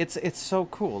 And it's so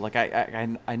cool. Like,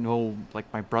 I know, like,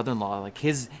 my brother-in-law, like,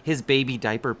 his baby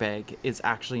diaper bag is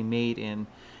actually made in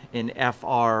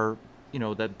FR,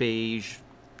 that beige...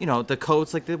 the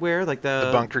coats like they wear, like the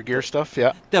bunker gear stuff,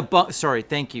 yeah.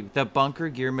 Thank you. The bunker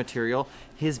gear material.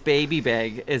 His baby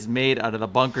bag is made out of the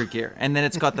bunker gear, and then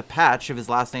it's got the patch of his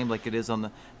last name, like it is on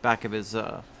the back of his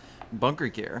bunker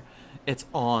gear. It's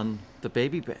on the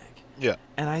baby bag. Yeah.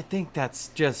 And I think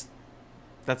that's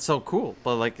so cool.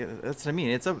 But like, that's what I mean.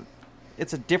 It's a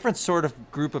different sort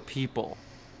of group of people,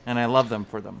 and I love them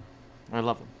for them. I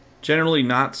love them. Generally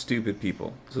not stupid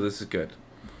people, so this is good.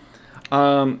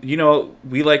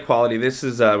 We like quality. This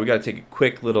is we got to take a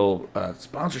quick little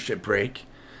sponsorship break.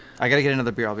 I gotta get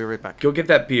another beer. I'll be right back. Go get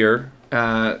that beer.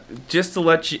 Just to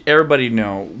let everybody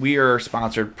know, we are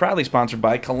proudly sponsored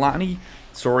by Kailani.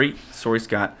 Sorry,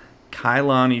 Scott.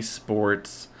 Kailani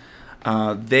Sports.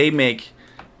 They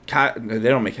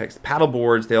don't make paddle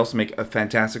boards. They also make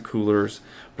fantastic coolers,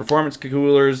 performance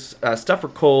coolers, stuff for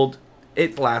cold.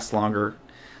 It lasts longer,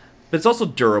 but it's also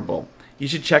durable. You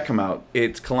should check them out.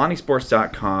 It's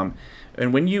KailaniSports.com.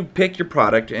 And when you pick your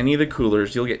product, any of the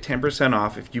coolers, you'll get 10%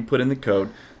 off if you put in the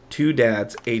code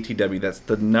 2DADSATW. That's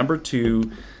the number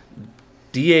 2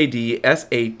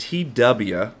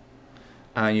 DADSATW.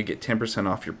 You get 10%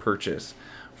 off your purchase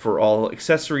for all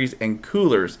accessories and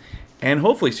coolers. And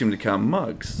hopefully soon to come,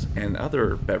 mugs and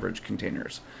other beverage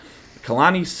containers.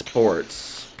 Kailani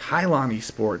Sports.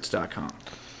 KailaniSports.com.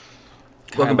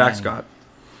 Welcome back, Scott.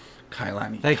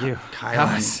 Kailani. Thank you.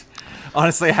 Kailani.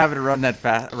 Honestly, I haven't ran that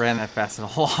fast in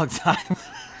a long time.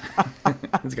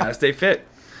 He's got to stay fit.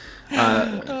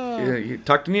 You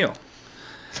talk to Neil.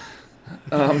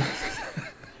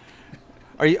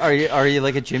 Are you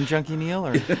like a gym junkie, Neil?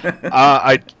 Or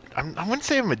I wouldn't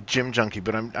say I'm a gym junkie,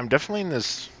 but I'm definitely in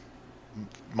this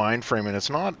mind frame, and it's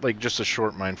not like just a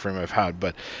short mind frame I've had,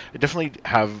 but I definitely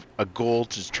have a goal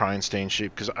to try and stay in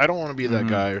shape, because I don't want to be that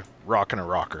guy rocking a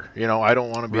rocker. I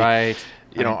don't want to be I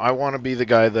want to be the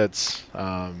guy that's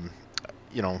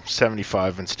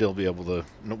 75 and still be able to,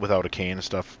 without a cane and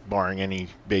stuff, barring any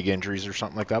big injuries or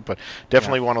something like that, but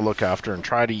definitely want to look after and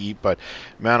try to eat. But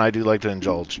man, I do like to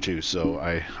indulge too, so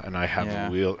I have a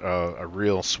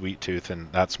real sweet tooth, and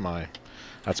that's my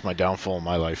downfall in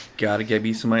my life. Gotta get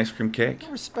me some ice cream cake.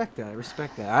 I respect that.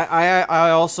 I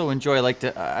also enjoy.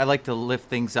 I like to lift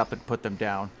things up and put them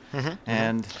down.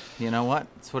 And you know what?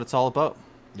 That's what it's all about.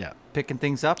 Yeah. Picking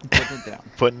things up and putting it down.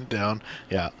 Putting it down.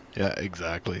 Yeah,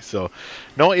 exactly. So,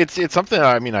 no, it's something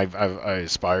I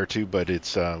aspire to, but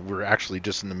it's we're actually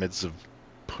just in the midst of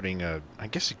putting I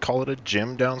guess you call it a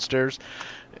gym downstairs,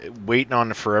 waiting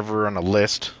on forever on a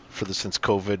list since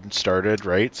COVID started,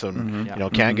 right? So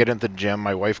can't get into the gym.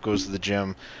 My wife goes to the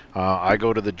gym, I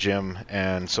go to the gym,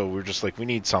 and so we're just like, we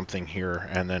need something here,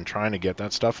 and then trying to get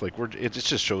that stuff. Like it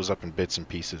just shows up in bits and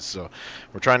pieces. So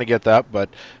we're trying to get that, but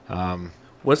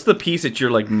what's the piece that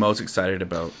you're like most excited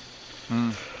about?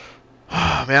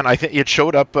 Man, I think it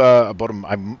showed up I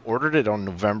ordered it on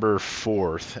November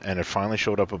 4th, and it finally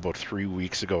showed up about 3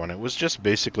 weeks ago, and it was just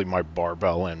basically my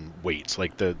barbell and weights,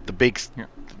 like the big, Yeah.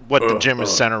 what the gym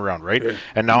is centered around, right? Yeah.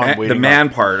 And now I'm waiting the man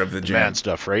on part of the the gym. man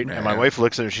stuff, right? And my Yeah. wife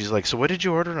looks at it, she's like, "So what did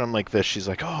you order?" And I'm like this. She's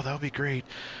like, "Oh, that would be great."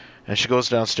 And she goes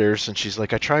downstairs and she's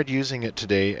like, "I tried using it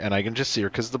today," and I can just see her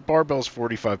because the barbell's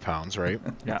 45 pounds, right?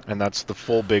 Yeah. And that's the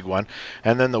full big one,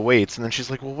 and then the weights, and then she's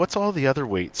like, "Well, what's all the other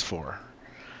weights for?"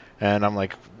 And I'm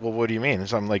like, "Well, what do you mean?"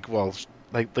 So I'm like, "Well,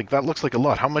 like that looks like a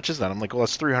lot. How much is that?" I'm like, "Well,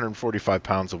 that's 345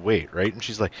 pounds of weight, right?" And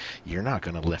she's like, "You're not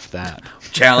gonna lift that."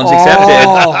 Challenge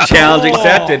accepted. Challenge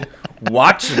accepted.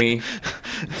 Watch me.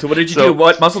 So what did you do?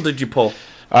 What muscle did you pull?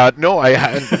 No, I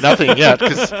hadn't nothing yet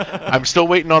because I'm still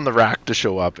waiting on the rack to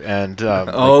show up and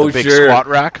Oh, the big sure. squat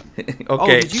rack. Okay. Oh,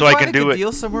 did you so I find can a do good it.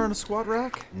 deal somewhere on a squat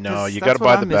rack? No, 'Cause you that's got to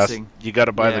what buy I'm the best. missing. You got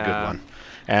to buy the good Yeah. one.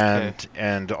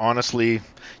 And honestly,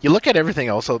 you look at everything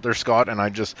else out there, Scott, and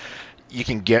you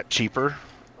can get cheaper,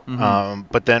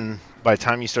 but then by the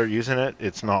time you start using it,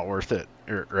 it's not worth it,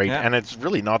 right? Yeah. And it's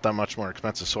really not that much more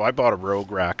expensive. So I bought a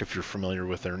Rogue rack, if you're familiar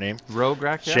with their name. Rogue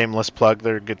rack, yeah? Shameless plug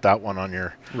there. Get that one on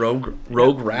your Rogue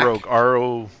rack. Rogue,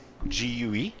 Rogue,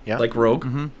 yeah. Like Rogue.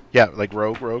 Mm-hmm. Yeah, like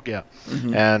Rogue, yeah.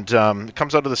 And it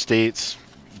comes out of the States,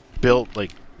 built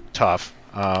like tough.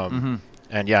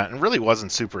 And yeah, it really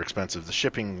wasn't super expensive. The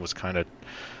shipping was kind of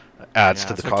adds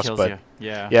to the cost, but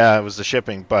yeah, it was the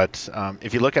shipping. But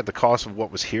if you look at the cost of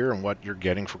what was here and what you're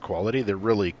getting for quality, they're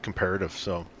really comparative.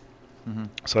 So,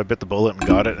 so I bit the bullet and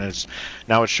got it, and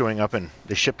now it's showing up, and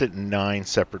they shipped it in 9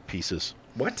 separate pieces.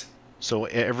 What? So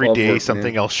every Well, day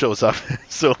something else shows up.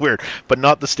 So weird, but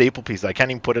not the staple piece. I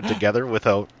can't even put it together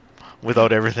without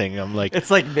everything. I'm like, It's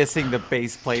like missing the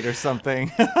base plate or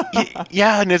something.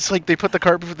 yeah, and it's like they put the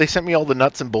carbon. They sent me all the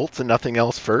nuts and bolts and nothing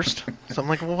else first. So I'm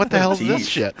like, well, what the hell is this Jeez.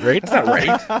 shit, right? That's not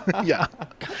right. Yeah,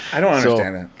 I don't So-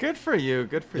 understand that. Good for you.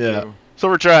 Good for yeah. you. So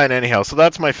we're trying anyhow. So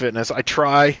that's my fitness. I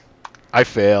try, I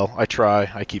fail, I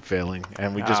try, I keep failing,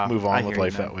 and we just move I on with hear you,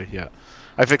 life man. that way. Yeah,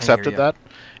 I've accepted ya. that.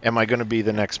 Am I going to be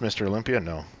the next Mr. Olympia?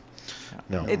 No.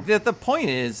 No. The point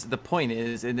is,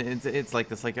 and it's like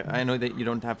this. Like, I know that you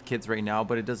don't have kids right now,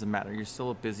 but it doesn't matter. You're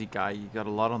still a busy guy. You got a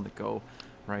lot on the go,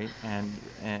 right?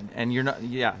 And you're not.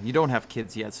 Yeah, you don't have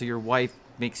kids yet, so your wife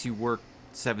makes you work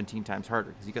 17 times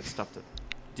harder because you got stuff to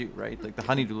do, right? Like the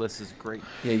honeydew list is great.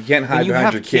 Yeah, you can't hide When you behind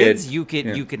have your kids, kid. you can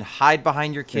Yeah. you can hide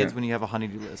behind your kids Yeah. when you have a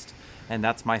honeydew list, and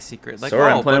that's my secret. Like,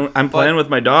 Sorry, oh, I'm playing with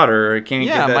my daughter. I can't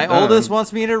Yeah, get that my done. oldest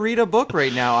wants me to read a book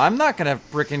right now. I'm not gonna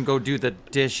frickin' go do the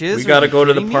dishes. We Are gotta you go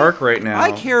to the kidding me? park right now.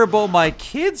 I care about my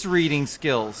kids' reading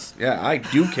skills. Yeah, I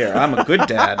do care. I'm a good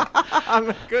dad. I'm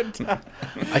a good dad.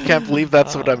 I can't believe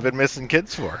that's what I've been missing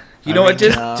kids for. You know what?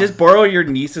 Just no. just borrow your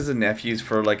nieces and nephews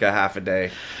for like a half a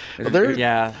day. Well, they're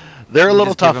Yeah. they're a You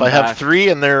little just give tough. them I have back. 3,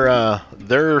 and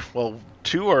they're well,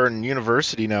 2 are in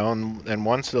university now, and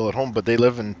one's still at home, but they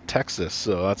live in Texas,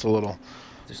 so that's a little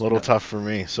tough for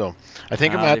me. So I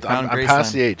think they found I'm Graceland.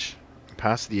 past the age. I'm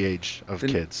past the age of Then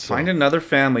kids. So. Find another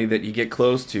family that you get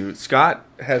close to. Scott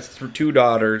has 2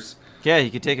 daughters. Yeah,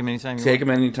 you can take them anytime you Take want. them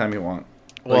anytime you want.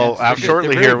 Well, They're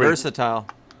shortly very here, versatile.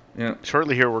 Yeah.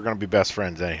 we're going to be best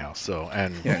friends anyhow. So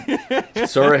and Yeah.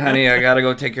 Sorry, honey, I gotta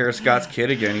go take care of Scott's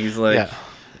kid again. He's like, yeah,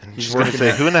 and he's she's going to working say,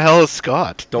 now. "Who in the hell is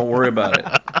Scott?" don't worry about it.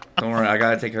 Don't worry, I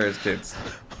gotta take care of his kids.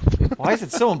 Why is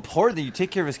it so important that you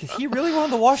take care of his kids? He really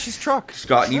wanted to wash his truck.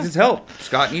 Scott needs his help.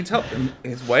 Scott needs help. And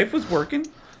his wife was working.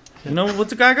 You know,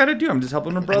 what's a guy gotta do? I'm just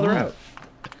helping her brother out.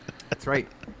 That's right.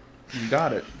 You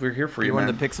got it. We're here for You you, wanted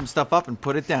man. to pick some stuff up and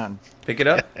put it down. Pick it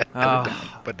up.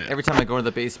 But Every time I go to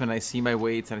the basement, I see my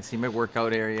weights and I see my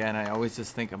workout area, and I always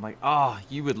just think, I'm like, oh,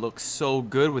 you would look so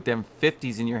good with them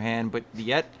 50s in your hand, but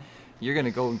yet you're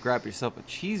gonna go and grab yourself a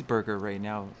cheeseburger right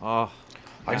now. Oh,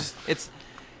 I yeah. just-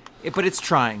 But it's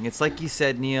trying. It's like you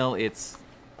said, Neil.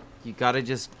 You gotta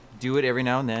just do it every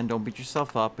now and then. Don't beat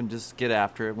yourself up and just get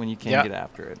after it when you can Yeah. get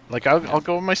after it. like I'll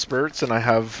go in my spurts, and I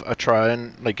have a try,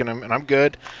 and I'm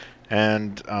good,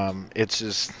 and it's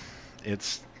just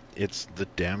it's the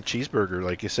damn cheeseburger,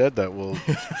 like you said, that will,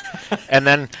 and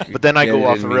then I Yeah, go you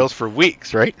off didn't the mean- rails for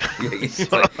weeks, right? It's,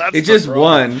 So like, that's it's the just problem.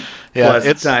 one Yeah, plus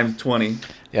it's- times 20.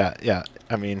 Yeah.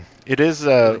 I mean, it is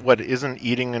what isn't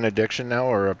eating an addiction now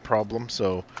or a problem?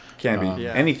 So Can be.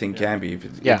 Yeah. Anything Yeah. can be. If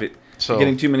Yeah. if So- you're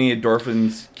getting too many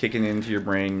endorphins kicking into your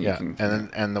brain, yeah, you can.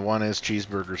 and the one is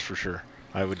cheeseburgers for sure.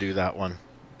 I would do that one.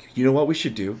 You know what we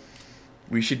should do?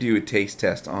 We should do a taste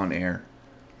test on air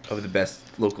of the best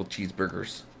local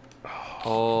cheeseburgers.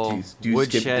 Oh, Jeez, do you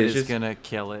skip Woodshed is dishes? gonna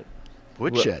kill it.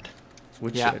 Woodshed.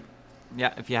 Which Yeah.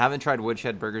 Yeah, if you haven't tried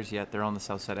Woodshed Burgers yet, they're on the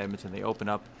south side of Edmonton. They open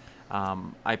up.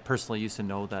 I personally used to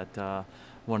know that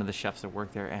one of the chefs that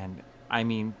worked there, and I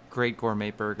mean, great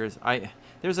gourmet burgers.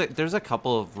 There's a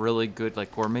couple of really good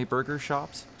like gourmet burger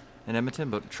shops in Edmonton,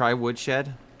 but try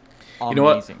Woodshed. Amazing. You know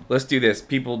what? Let's do this.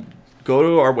 People, go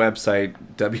to our website,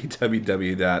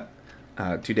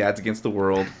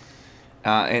 www.twodadsagainsttheworld,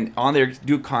 and on there,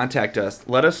 do contact us.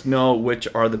 Let us know which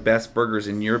are the best burgers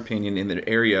in your opinion in the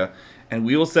area, and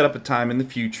we will set up a time in the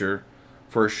future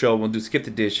for a show. We'll just get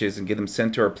the dishes and get them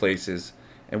sent to our places,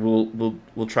 and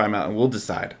we'll try them out, and we'll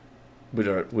decide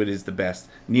what is the best.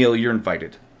 Neil, you're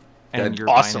invited. And you're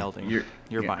awesome. buying, Eldon.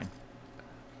 You're yeah. buying.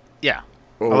 Yeah,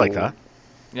 I like that.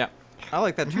 Yeah, I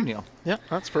like that too, Neil. Yeah,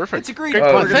 that's perfect. It's a great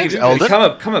plan. burger. Thanks, Eldon.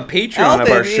 Become a patron of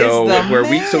our Eldon show is the where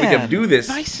so we can man. do this.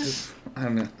 I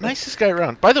don't know. Nicest guy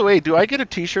around. By the way, do I get a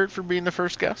T-shirt for being the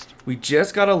first guest? We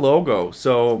just got a logo,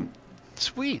 so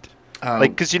Sweet.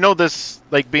 Because you know this,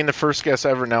 like being the first guest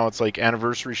ever. Now it's like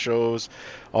anniversary shows,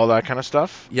 all that kind of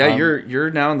stuff. yeah,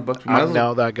 you're now in the book. I'm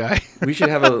now that guy. We should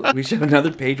have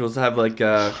another page. We'll have like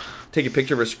take a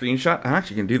picture of a screenshot. I'm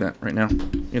actually gonna do that right now. I'm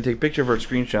gonna take a picture of our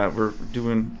screenshot. We're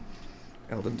doing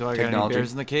Eldon Do I got any technology.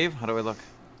 bears in the cave? How do I look?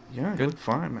 Yeah, Good? good.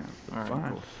 Fine, man. All right,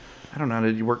 Fine. cool. I don't know how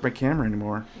to work my camera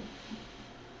anymore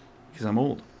because I'm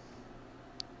old.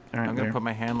 All right, I'm gonna there. put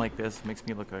my hand like this. It makes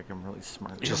me look like I'm really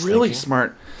smart. You're Just really thinking.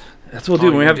 smart. That's what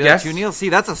we'll do when we you have do that guests. too, Neil? See,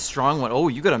 that's a strong one. Oh,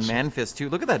 you got a man fist too.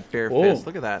 Look at that bear Whoa. fist.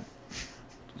 Look at that.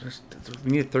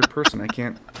 We need a third person. I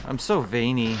can't. I'm so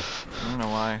veiny. I don't know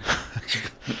why.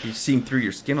 You're seeing through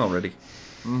your skin already.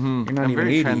 Mm-hmm. You're not I'm even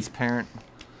very 80. transparent.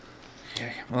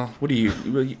 Okay, well, what are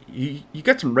you? You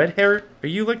got some red hair. Are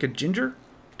you like a ginger,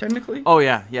 technically? Oh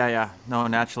yeah. No,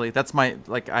 naturally. That's my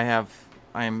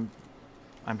I'm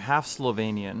half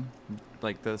Slovenian,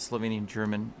 like the Slovenian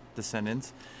German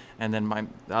descendants, and then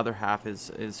the other half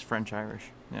is French Irish.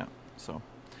 Yeah. So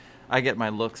I get my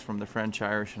looks from the French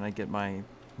Irish, and I get my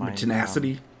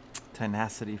tenacity.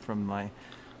 tenacity from my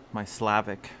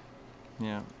Slavic.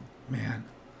 Yeah. Man,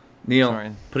 Neil,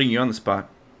 Sorry. putting you on the spot.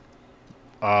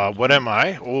 What am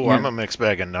I? Oh, Yeah. I'm a mixed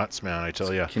bag of nuts, man. I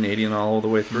tell you. Canadian all the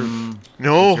way through.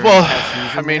 No, Is there well,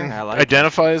 tattoos in I mean, there? I like it.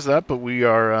 identify as that, but we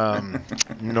are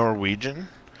Norwegian,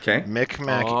 Okay,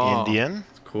 Micmac Oh. Indian,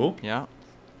 it's cool. Yeah.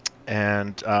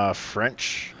 and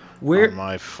French Where on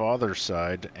my father's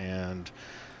side, and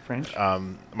French?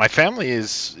 my family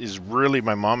is really,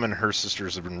 my mom and her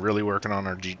sisters have been really working on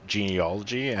our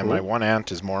genealogy, and my Cool. one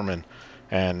aunt is Mormon,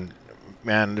 and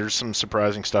man, there's some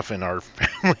surprising stuff in our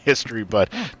family history,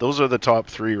 but those are the top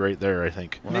three right there, I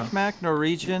think. Wow. Micmac,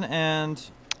 Norwegian, and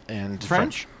And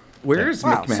French? Where is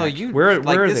Wow. Micmac? So you where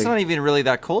like are it's they? not even really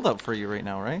that cold out for you right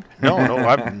now, right? No,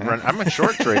 I'm in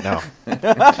shorts right now.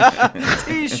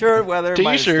 T-shirt weather.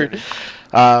 T-shirt.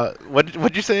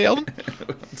 What'd you say, Eldon?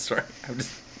 Sorry, I'm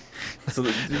just. So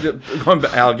going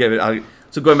back,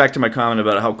 so going back to my comment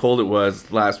about how cold it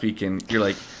was last weekend, you're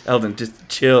like, Eldon, just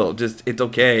chill. Just it's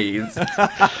okay. It's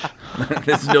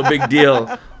this is no big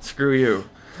deal. Screw you.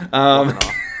 No,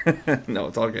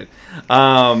 it's all good.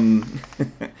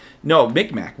 No,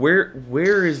 Micmac.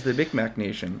 Where is the Micmac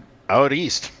Nation? Out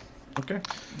east. Okay.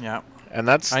 Yeah. And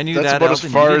that's I knew that's that, about as Eldon.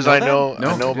 You far didn't as know I that? know. No,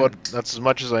 I know I about that's as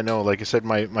much as I know. Like I said,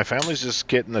 my family's just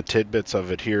getting the tidbits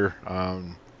of it here.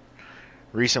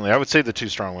 Recently, I would say the two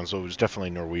strong ones. So it was definitely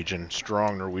Norwegian,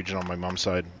 strong Norwegian on my mom's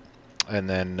side, and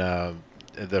then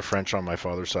the French on my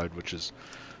father's side, which is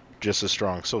just as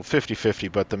strong. So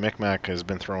 50-50, but the Micmac has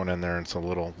been thrown in there, and it's a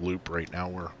little loop right now.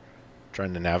 We're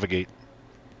trying to navigate.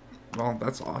 Well,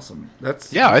 that's awesome.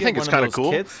 That's Yeah, You I get think one it's of kind of those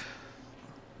cool. kits?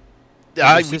 We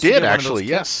Your sister did get one of those actually,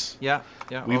 kits? yes.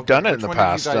 Yeah. We've okay. done it in Which the one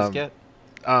past, Did you guys get?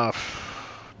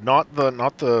 Not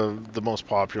the most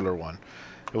popular one.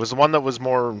 It was the one that was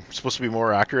supposed to be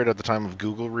more accurate at the time of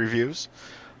Google reviews,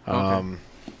 Okay.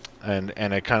 and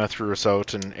it kind of threw us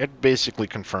out, and it basically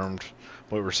confirmed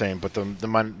what we're saying. But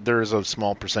there is a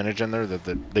small percentage in there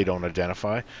that they don't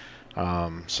identify.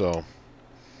 So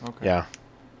Okay. yeah,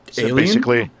 so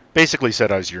Alien? basically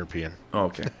said I was European. Oh,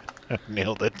 okay.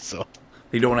 Nailed it. So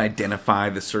They don't identify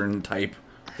the certain type,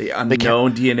 the can't-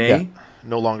 unknown DNA. yeah,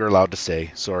 no longer allowed to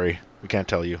say. Sorry, we can't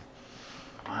tell you.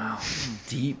 Wow,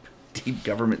 deep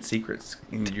government secrets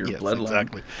in your Yes, bloodline.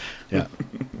 exactly. Yeah,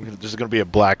 there's going to be a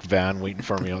black van waiting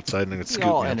for me outside, and it's We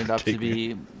all ended up to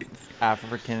be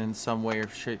African in some way or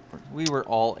shape. We were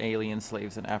all alien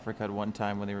slaves in Africa at one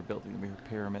time when they were building the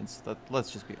pyramids.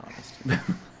 Let's just be honest.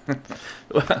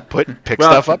 pick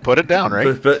Well, stuff up, put it down,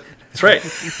 right? But that's right.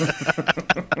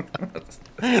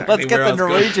 Let's get the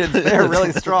Norwegians. They're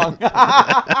really strong.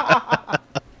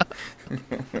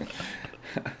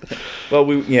 Well,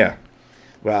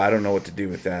 Well, I don't know what to do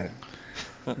with that.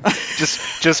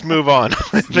 just move on.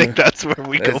 I think that's where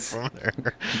we go That's- from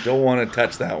there. Don't want to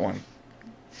touch that one.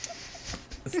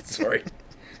 Sorry,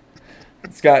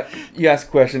 Scott. You asked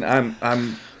a question. I'm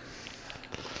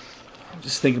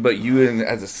just thinking about you and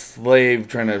as a slave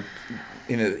trying to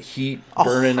in the heat,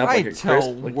 burning up like a crisp.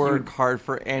 Don't work hard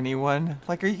for anyone.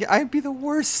 Like, I'd be the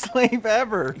worst slave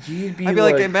ever. You'd be I'd be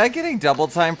like, am I getting double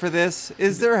time for this?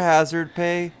 Is there hazard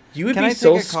pay? You would Can be I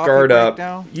so take a coffee scarred break up.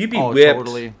 now? You'd be Oh, whipped.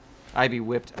 Totally. I'd be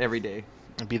whipped every day.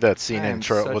 It'd be that scene in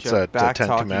what's that? The Ten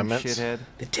Commandments. Shithead.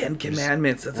 The Ten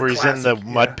Commandments. That's Where a he's in the classic,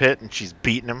 mud pit and she's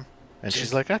beating him, and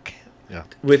she's like, I can't. Yeah.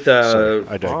 with Sorry,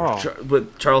 I digress.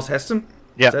 with Charles Heston.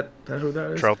 Yeah. Is that who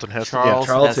that is? Charlton Heston. Charles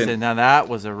Charlton. Heston. Now that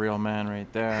was a real man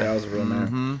right there. That was a real man.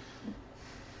 Mm-hmm.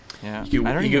 Yeah. You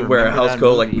I don't could even wear a remember house that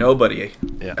coat like movie. nobody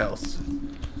Yeah. else.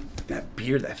 That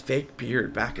beard, that fake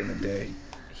beard back in the day.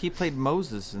 He played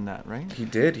Moses in that, right? He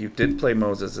did. He did play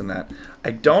Moses in that. I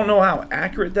don't know how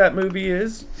accurate that movie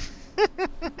is,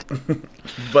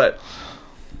 but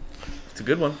it's a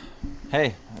good one.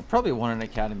 Hey, I probably won an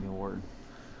Academy Award.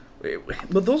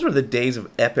 But those were the days of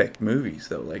epic movies,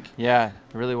 though. Like, Yeah, it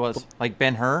really was. Like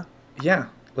Ben-Hur. yeah,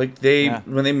 like they Yeah.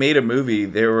 when they made a movie,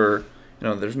 they were,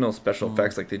 there's no special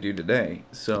effects like they do today.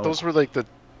 So Those were like I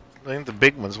think the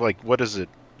big ones. Like, what is it?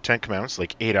 10 Commandments,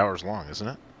 like 8 hours long, isn't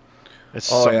it? It's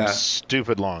something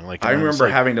stupid long. Like, I and then it's remember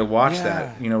like- having to watch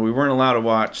Yeah. that. We weren't allowed to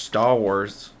watch Star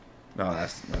Wars. No,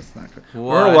 that's not good. We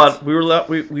What? weren't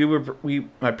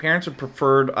allowed. My parents would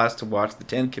preferred us to watch the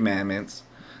Ten Commandments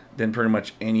than pretty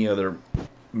much any other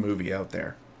movie out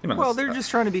there. Well, they're just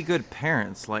trying to be good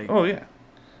parents. Like, Oh yeah,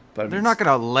 but I they're mean, not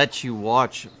gonna let you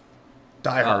watch.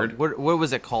 Die Hard. What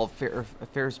was it called?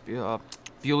 Bueller's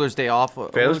Day Off.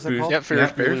 What Ferris was it Bueller- called? Yeah,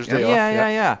 Ferris Yeah, Bueller's yeah. Day Yeah,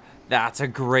 Off. yeah. That's a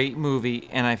great movie,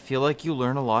 and I feel like you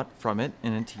learn a lot from it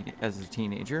as a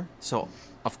teenager. So,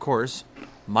 of course,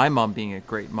 my mom, being a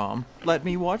great mom, let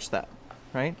me watch that.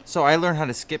 Right? So I learned how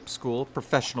to skip school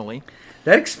professionally.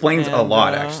 That explains a and,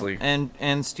 lot, actually.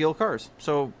 and steal cars.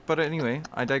 So, but anyway,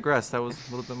 I digress. That was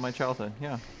a little bit of my childhood.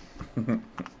 Yeah.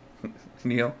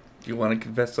 Neil, do you want to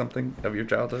confess something of your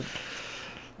childhood?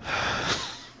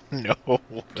 No.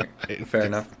 Fair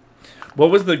enough. What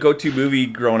was the go-to movie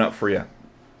growing up for you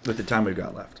with the time we've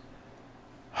got left?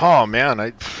 Oh man,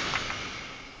 I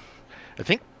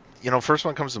think first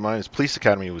one comes to mind is Police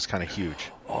Academy was kind of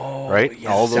huge. Oh, right?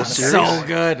 yes. All those series. So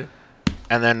good.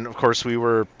 And then of course we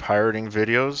were pirating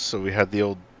videos, so we had the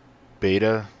old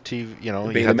Beta TV. You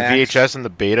had the Betamax. VHS and the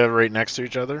Beta right next to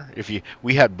each other.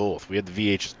 We had both. We had the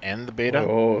VHS and the Beta.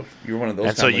 Oh, you're one of those.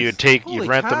 And so families. you'd Holy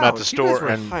rent them cow, at the you guys store were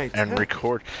and high-tech.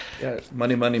 record. Yeah,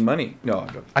 money. No,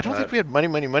 I don't think we had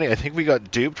money. I think we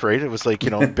got duped, right? It was like,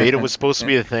 Beta was supposed to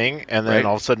be a thing, and then Right.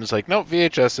 all of a sudden it's like, nope,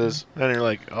 VHS is. And you're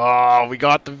like, oh, we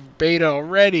got the Beta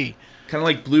already. kind of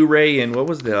like Blu-ray and what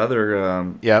was the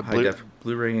other?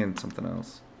 Blu-ray and something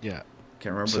else. Yeah,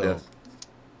 Can't remember So, the.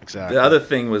 exactly. The other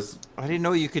thing was I didn't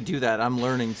know you could do that. I'm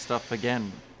learning stuff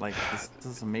again. Like, this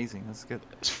is amazing. That's good.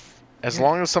 As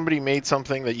long as somebody made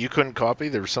something that you couldn't copy,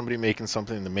 there was somebody making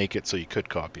something to make it so you could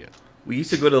copy it. we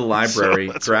used to go to the library,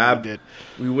 So that's what we grab. did.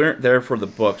 We weren't there for the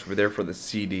books. We were there for the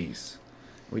CDs.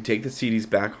 We take the CDs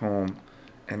back home,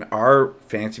 and our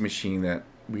fancy machine that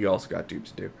we also got duped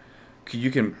to do. You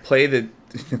can play the.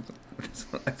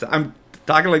 I'm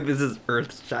talking like this is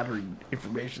earth-shattering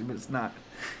information, but it's not.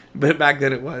 But back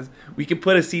then it was. We could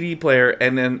put a CD player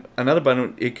and then another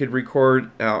button. It could record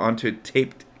onto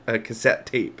a cassette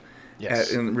tape,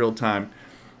 Yes. in real time,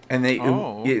 and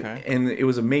Oh, okay. and it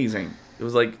was amazing. It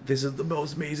was like, this is the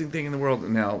most amazing thing in the world.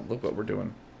 And now look what we're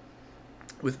doing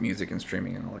with music and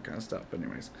streaming and all that kind of stuff. But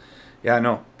anyways, yeah,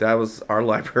 no, that was our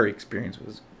library experience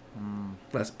was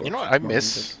less books. You know what I more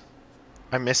miss? music.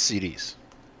 I miss CDs.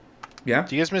 Yeah,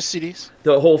 Do you guys miss CDs?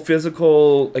 the whole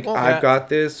physical, like Well, I've yeah. got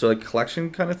this, so like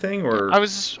collection kind of thing, or I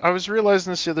was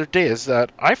realizing this the other day is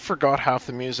that I forgot half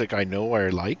the music I know I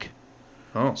like.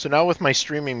 oh, So now with my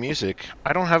streaming music,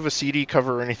 I don't have a CD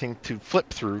cover or anything to flip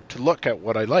through to look at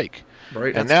what I like.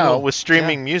 right. And that's now cool. with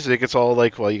streaming music, it's all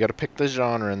like, well, you got to pick the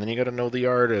genre and then you got to know the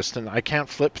artist, and I can't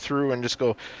flip through and just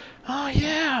go, oh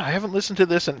yeah, I haven't listened to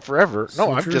this in forever. So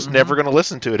No, I'm true. just never going to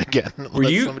listen to it again unless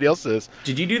you- somebody else is.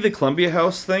 Did you do the Columbia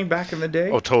House thing back in the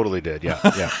day? Oh, totally did. Yeah,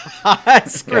 yeah. I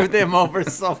screwed them over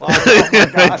so hard. Oh my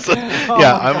God. It's like- Oh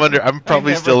yeah, my I'm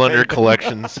probably never still under paid them.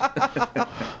 collections.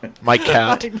 My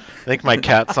cat, I think my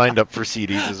cat signed up for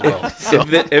CDs as well. So.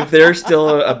 If they're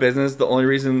still a business, the only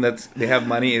reason they have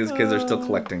money is because they're still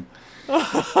collecting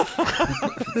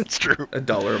It's true.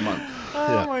 $1 a month.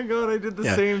 Oh Yeah. my God, I did the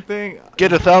Yeah. same thing.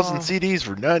 Get 1,000 CDs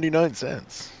for 99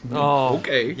 cents. Oh,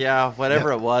 Okay. Yeah,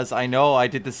 whatever it was. I know I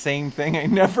did the same thing. I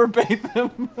never paid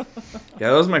them. Yeah,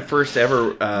 that was my first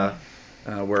ever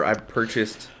where I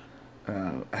purchased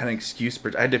I had an excuse,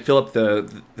 but I had to fill up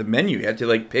the menu. You had to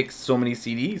like pick so many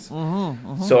CDs.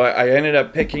 Mm-hmm. So I ended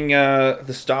up picking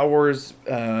the Star Wars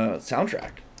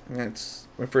soundtrack. And it's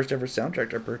my first ever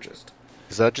soundtrack I purchased.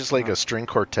 Is that just like a string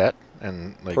quartet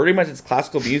and like? Pretty much, it's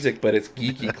classical music, but it's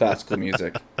geeky classical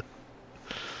music.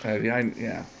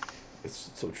 Yeah,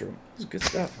 it's so true. It's good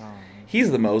stuff.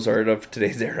 He's the Mozart of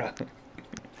today's era.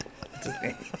 That's his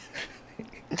name.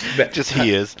 Just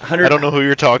he is. 100 I don't know who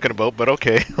you're talking about, but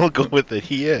okay, I'll go with it.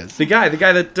 He is. The guy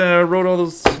that wrote all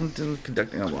those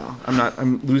conducting. Oh wow,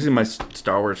 I'm losing my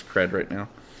Star Wars cred right now.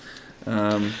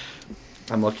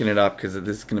 I'm looking it up because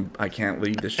this is gonna. I can't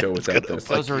leave the show without this.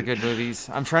 Those were good movies.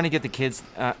 I'm trying to get the kids.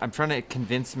 I'm trying to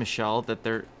convince Michelle that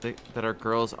that our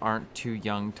girls aren't too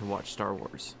young to watch Star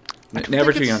Wars.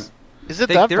 Never too young. Is it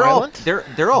that violent?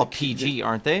 They're all PG,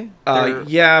 aren't they?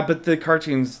 Yeah, but the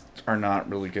cartoons are not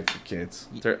really good for kids.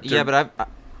 Yeah, but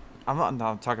I'm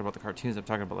not talking about the cartoons. I'm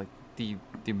talking about like the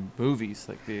movies,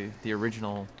 like the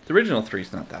original. The original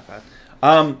 3's not that bad.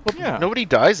 Yeah. Nobody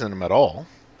dies in them at all,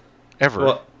 ever.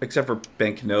 Well, except for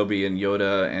Ben Kenobi and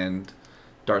Yoda and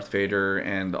Darth Vader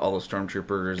and all the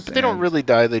stormtroopers. But they don't really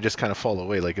die. They just kind of fall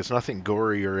away. Like it's nothing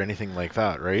gory or anything like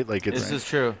that, right? Like it's. This is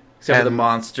true. Except for the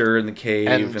monster in the cave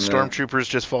and stormtroopers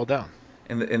just fall down.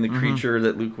 And the creature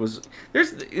that Luke was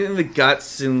there's in the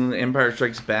guts in Empire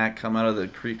Strikes Back come out of the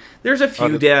there's a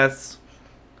few deaths.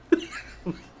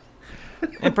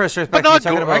 Empire Strikes Back. You're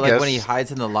talking about like when he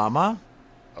hides in the llama,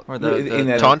 or the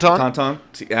Tauntaun.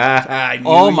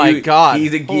 My God!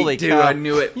 He's a geek Holy too. cow. I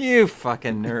knew it. You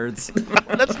fucking nerds!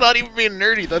 That's not even being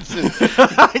nerdy. That's it.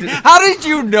 How did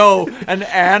you know an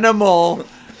animal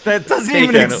that doesn't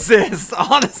even exist?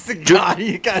 Honest to God,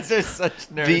 you guys are such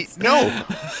nerds.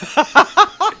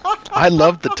 I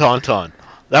loved the Tauntaun.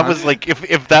 That was like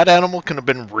if that animal could have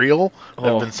been real, that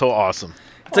would have been so awesome.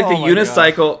 It's like the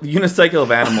unicycle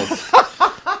of animals.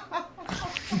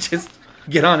 Just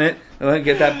get on it and then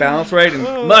get that balance right and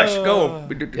mush go.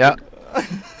 Yeah.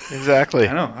 Exactly.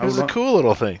 I know. It was a cool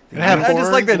little thing. I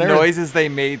just like the noises they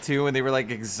made too when they were like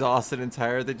exhausted and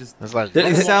tired. They just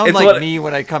they sound like me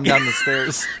when I come down the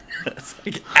stairs. It's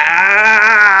like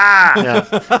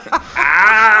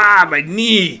my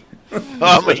knee.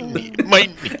 Oh, my knee. My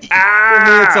knee. For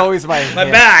me, it's always my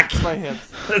back. My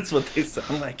hips. That's what they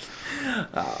sound like.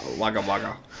 Wagga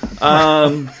wagga.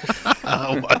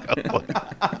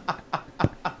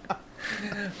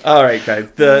 All right,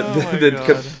 guys.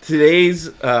 Today's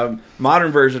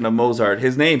modern version of Mozart.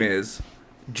 His name is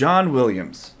John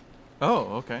Williams.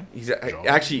 Oh, okay. He's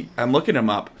actually. I'm looking him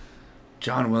up.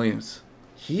 John Williams.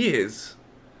 He's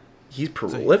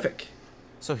prolific.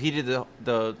 So he did all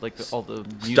the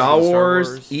music Star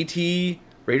Wars, E.T.,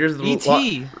 Raiders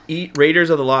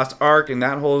of the Lost Ark, and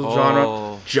that whole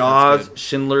genre. Jaws,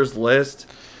 Schindler's List.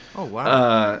 Oh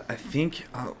wow. I think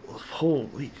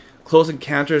holy Close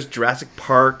Encounters, Jurassic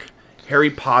Park,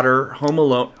 Harry Potter, Home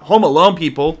Alone,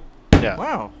 people. Yeah.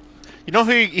 Wow. You know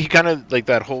who he kind of like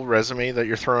that whole resume that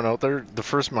you're throwing out there? The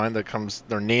first name that comes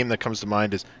to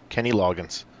mind is Kenny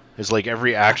Loggins. It's like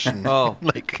every action. Oh,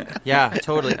 like yeah,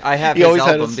 totally. I have his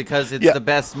album because it's the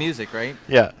best music, right?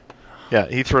 Yeah, yeah.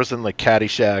 He throws in like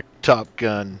Caddyshack, Top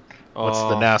Gun. What's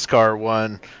the NASCAR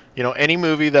one? You know, any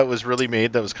movie that was really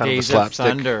made that was kind of a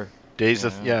slapstick. Days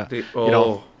of Thunder. You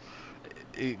know,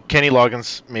 Kenny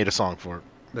Loggins made a song for it.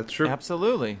 That's true.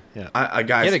 Absolutely. Yeah.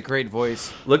 Guys, he had a great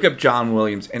voice. Look up John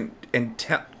Williams and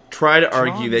try to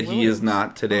argue that he is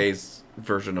not today's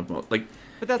version of Mozart.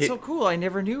 But that's so cool. I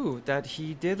never knew that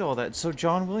he did all that. So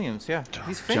John Williams, yeah,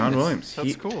 he's famous. John Williams.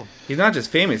 That's cool. He's not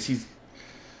just famous. He's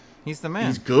the man.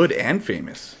 He's good and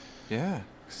famous. Yeah.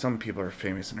 Some people are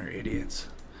famous and are idiots.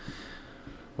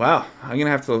 Wow, I'm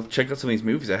gonna have to check out some of these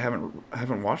movies. I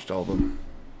haven't watched all of them.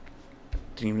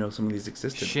 Didn't even know some of these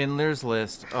existed. Schindler's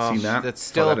List. Seen that? That's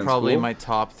still probably my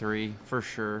top 3 for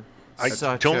sure. I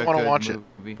don't want to watch it.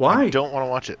 Why? I don't want to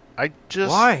watch it. I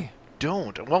just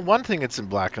don't. Well, one thing, it's in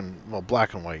black and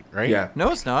white, right? Yeah.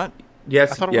 No, it's not.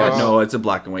 Yes. No, it's in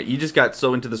black and white. You just got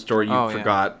so into the story you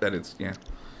forgot that it's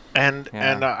And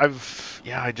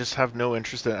I just have no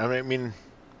interest in it. I mean,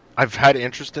 I've had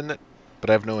interest in it,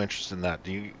 but I have no interest in that.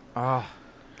 Do you?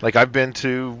 Like I've been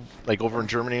to over in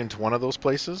Germany into one of those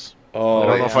places. Oh, I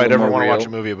don't know if I'd ever want to watch a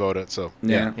movie about it. So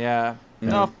yeah.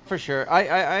 No, for sure.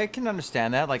 I can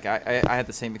understand that. Like I had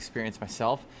the same experience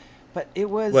myself, but it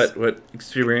was what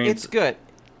experience? It's good.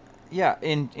 Yeah,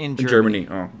 in Germany.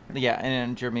 Oh. Yeah,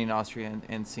 and in Germany and Austria,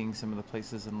 and seeing some of the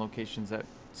places and locations that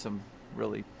some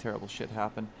really terrible shit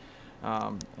happened,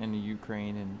 in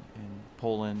Ukraine and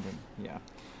Poland and yeah.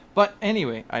 But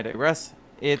anyway, I digress.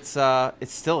 It's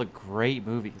still a great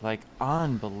movie, like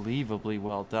unbelievably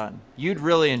well done. You'd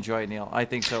really enjoy it, Neil. I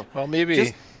think so. Well, maybe.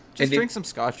 Just And drink some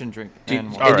scotch and drink. And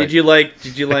And watch. All right. did you like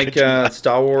could do that.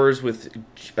 Star Wars with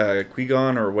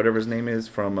Qui-Gon or whatever his name is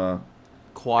from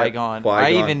Qui-Gon. Qui-Gon.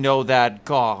 I even know that.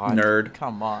 God. Nerd.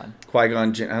 Come on.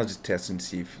 Qui-Gon Jinn? I was just testing to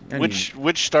see if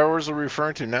Which Star Wars are we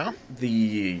referring to now?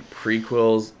 the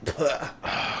prequels.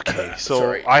 Okay, so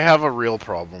Sorry. I have a real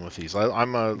problem with these.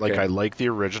 I'm a like Okay. I like the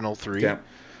original 3, Yeah.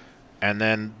 and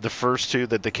then the first 2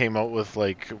 that they came out with,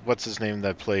 like what's his name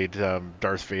that played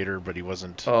Darth Vader, but he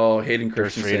wasn't Oh, Hayden Darth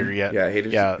Christensen. Vader yet. Yeah,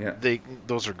 Hayden. Yeah,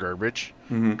 those are garbage.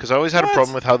 Mhm. Because I always had a What?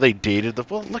 problem with how they dated the.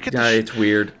 Well, look at Yeah, the. it's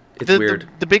weird. It's the, weird.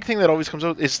 The big thing that always comes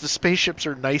out is the spaceships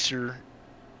are nicer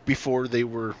before they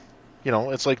were.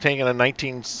 It's like taking a Well,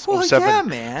 1907 yeah,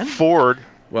 man. Ford.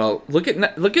 Well, look at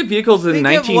vehicles in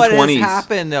Think of what has 1920s.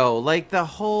 happened though. Like the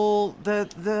whole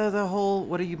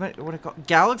what do you call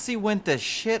Galaxy went to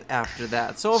shit after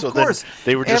that. So of So then course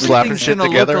they were just slapping everything's shit gonna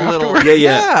together look a little. afterwards?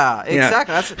 Yeah.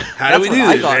 Exactly. That's How do we what do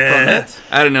I this? got from it.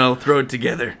 I don't know. Throw it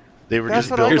together. They were That's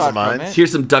just what I building got from mines. it.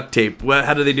 Here's some duct tape. Well,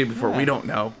 how do they do it before? Yeah. We don't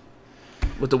know.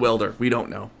 With the welder, we don't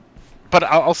know. But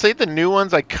I'll say the new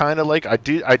ones I kind of like. I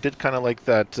did kind of like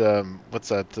that. What's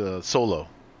that? Solo.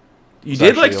 You It's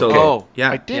did like actually Solo. okay. Oh,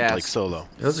 Yeah. I did Yes. like Solo.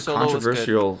 That was a Solo was good.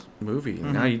 controversial movie.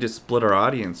 And now you just split our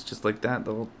audience just like that.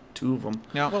 The whole two of them.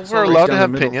 No, Well, Solo we're is allowed to down have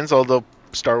the middle. opinions, although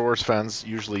Star Wars fans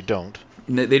usually don't.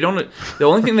 They don't. The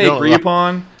only thing they No, agree like-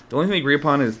 upon. The only thing they agree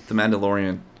upon is The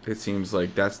Mandalorian. It seems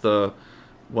like that's the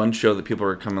one show that people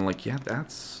are coming like, yeah,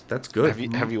 that's good.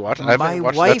 Have you watched? I my haven't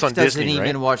watched. wife That's on doesn't Disney,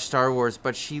 even right? watch Star Wars,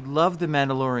 but she loved The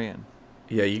Mandalorian.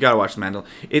 Yeah, you gotta watch The Mandalorian.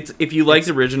 It's if you like It's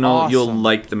the original, you'll awesome.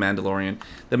 like The Mandalorian.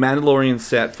 The Mandalorian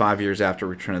set 5 years after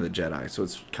Return of the Jedi, so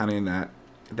it's kind of in that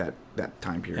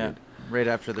time Yeah, period. right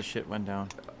after the shit went down.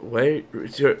 Wait,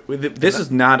 so this is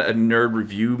not a nerd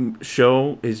review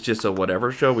show. It's just a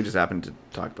whatever show. We just happen to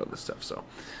talk about this stuff. So,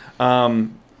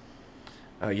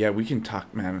 yeah, we can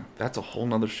talk, man. That's a whole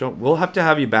nother show. We'll have to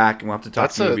have you back, and we'll have to talk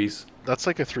That's movies. That's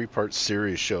like a 3-part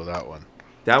series show. That one.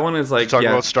 That one is like Talk yeah,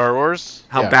 about Star Wars.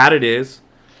 how Yeah. bad it is,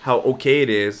 how okay it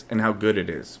is, and how good it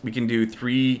is. We can do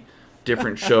 3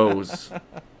 different shows.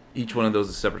 Each one of those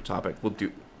is a separate topic. We'll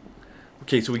do.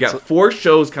 Okay, so we got 4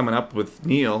 shows coming up with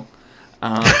Neil.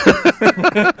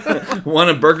 One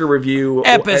a burger review.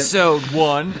 Episode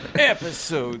 1,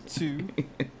 Episode 2.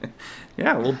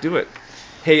 Yeah, we'll do it.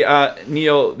 Hey,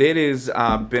 Neil, it has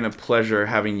been a pleasure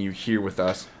having you here with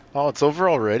us. Oh, it's over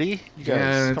already. You guys,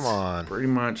 Yeah, come it's on. Pretty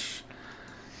much.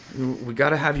 We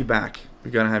got to have you back.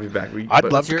 We got to have you back. I'd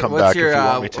but love to come back if you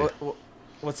want me to.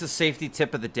 What's the safety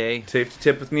tip of the day? Safety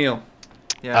tip with Neil.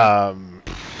 Yeah.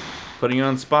 Putting you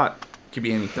on the spot. Could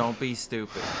be anything. Don't be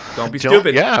stupid. Don't be Don't,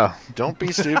 stupid. Yeah, don't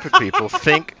be stupid, people.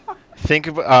 Think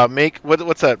of make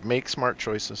what's that? Make smart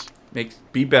choices.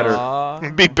 Be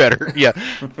better. Be better. Yeah,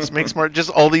 just make smart. Just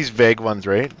all these vague ones,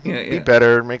 right? Yeah, Be yeah.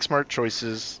 better. Make smart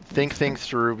choices. Think things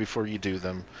through before you do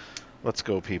them. Let's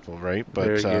go, people. Right?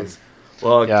 There But he is.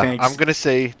 Well, yeah, thanks. I'm gonna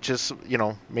say just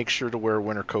make sure to wear a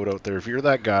winter coat out there. If you're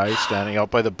that guy standing out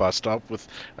by the bus stop with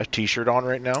a T-shirt on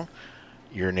right now,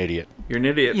 you're an idiot. You're an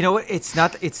idiot. You know what? It's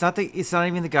not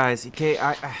even the guys. Okay,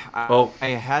 I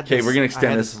had okay, this, we're gonna I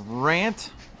extend had this.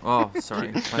 rant. Oh,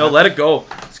 sorry. No, let it go,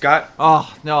 Scott.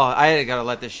 Oh no, I gotta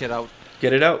let this shit out.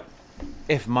 Get it out.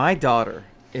 If my daughter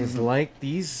is like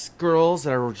these girls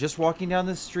that are just walking down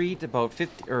the street about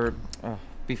 50 or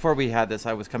before we had this,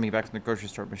 I was coming back from the grocery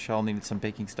store. Michelle needed some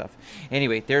baking stuff.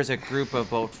 Anyway, there's a group of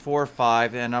about 4 or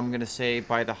 5, and I'm gonna say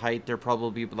by the height they're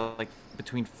probably like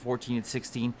between 14 and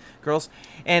 16 girls,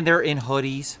 and they're in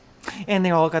hoodies. And they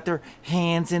all got their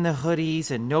hands in the hoodies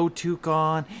and no toque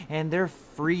on, and they're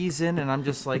freezing, and I'm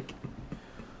just like,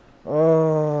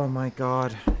 oh my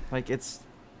god, like it's.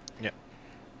 Yeah.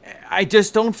 I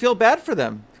just don't feel bad for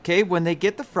them. Okay, when they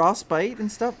get the frostbite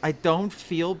and stuff, I don't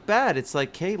feel bad. It's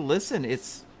like, hey, listen,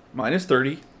 it's Minus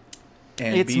 30.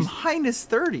 And it's minus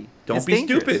 30. don't It's be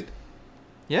dangerous. stupid.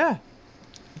 Yeah.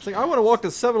 It's like I want to walk to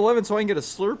 7-Eleven so I can get a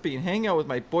Slurpee and hang out with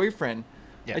my boyfriend.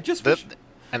 Yeah. I just That- wish.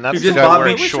 and that's You the just guy bought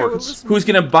wearing me- I wish I would shorts. listen. Who's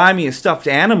gonna buy me a stuffed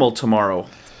animal tomorrow?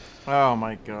 Oh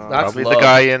my god. That's Probably love. the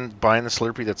guy in buying the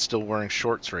Slurpee that's still wearing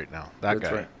shorts right now. That That's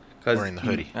guy right. 'Cause wearing the he-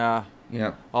 hoodie.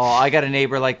 Yeah. Oh, I got a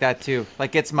neighbor like that too.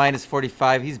 Like it's minus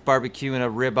 45. He's barbecuing a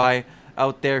ribeye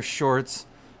out there, shorts.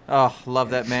 Oh, love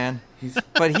that man.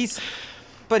 But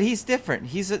he's different.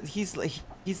 He's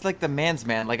like the man's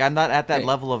man. Like I'm not at that Hey.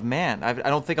 level of man. I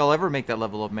don't think I'll ever make that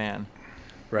level of man.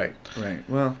 Right.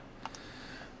 Well,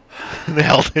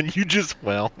 Eldon, you just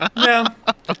well. Yeah,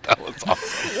 That was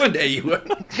awesome. one day you will.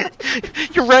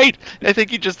 You're right. I think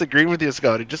he just agreed with you,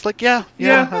 Scotty. Just like Yeah,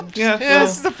 I'm just- yeah, Yeah,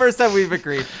 this is the first time we've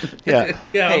agreed. yeah.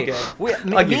 Yeah, Hey, okay.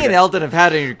 me I'll give and you that. Eldon have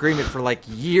had an agreement for like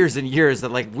years and years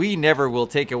that like we never will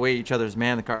take away each other's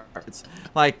man cards.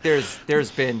 Like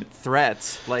there's been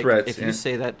threats. Like Threats, if yeah. you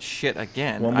say that shit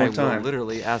again, One more I will time.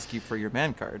 literally ask you for your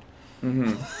man card.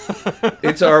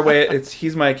 It's our way.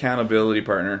 He's my accountability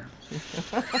partner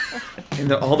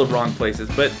in all the wrong places,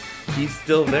 but he's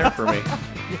still there for me.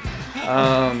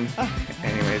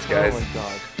 Anyways, guys, Oh my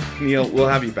god. Neil, we'll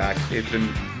have you back. It's been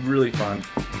really fun,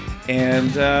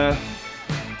 and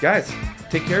guys,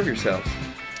 take care of yourselves.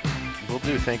 Will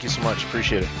do. Thank you so much.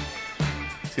 Appreciate it.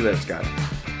 See you later, Scott.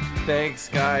 Thanks,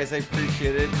 guys. I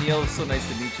appreciate it. Neil, so nice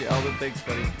to meet you. Eldon, thanks,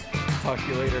 buddy. Talk to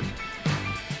you later.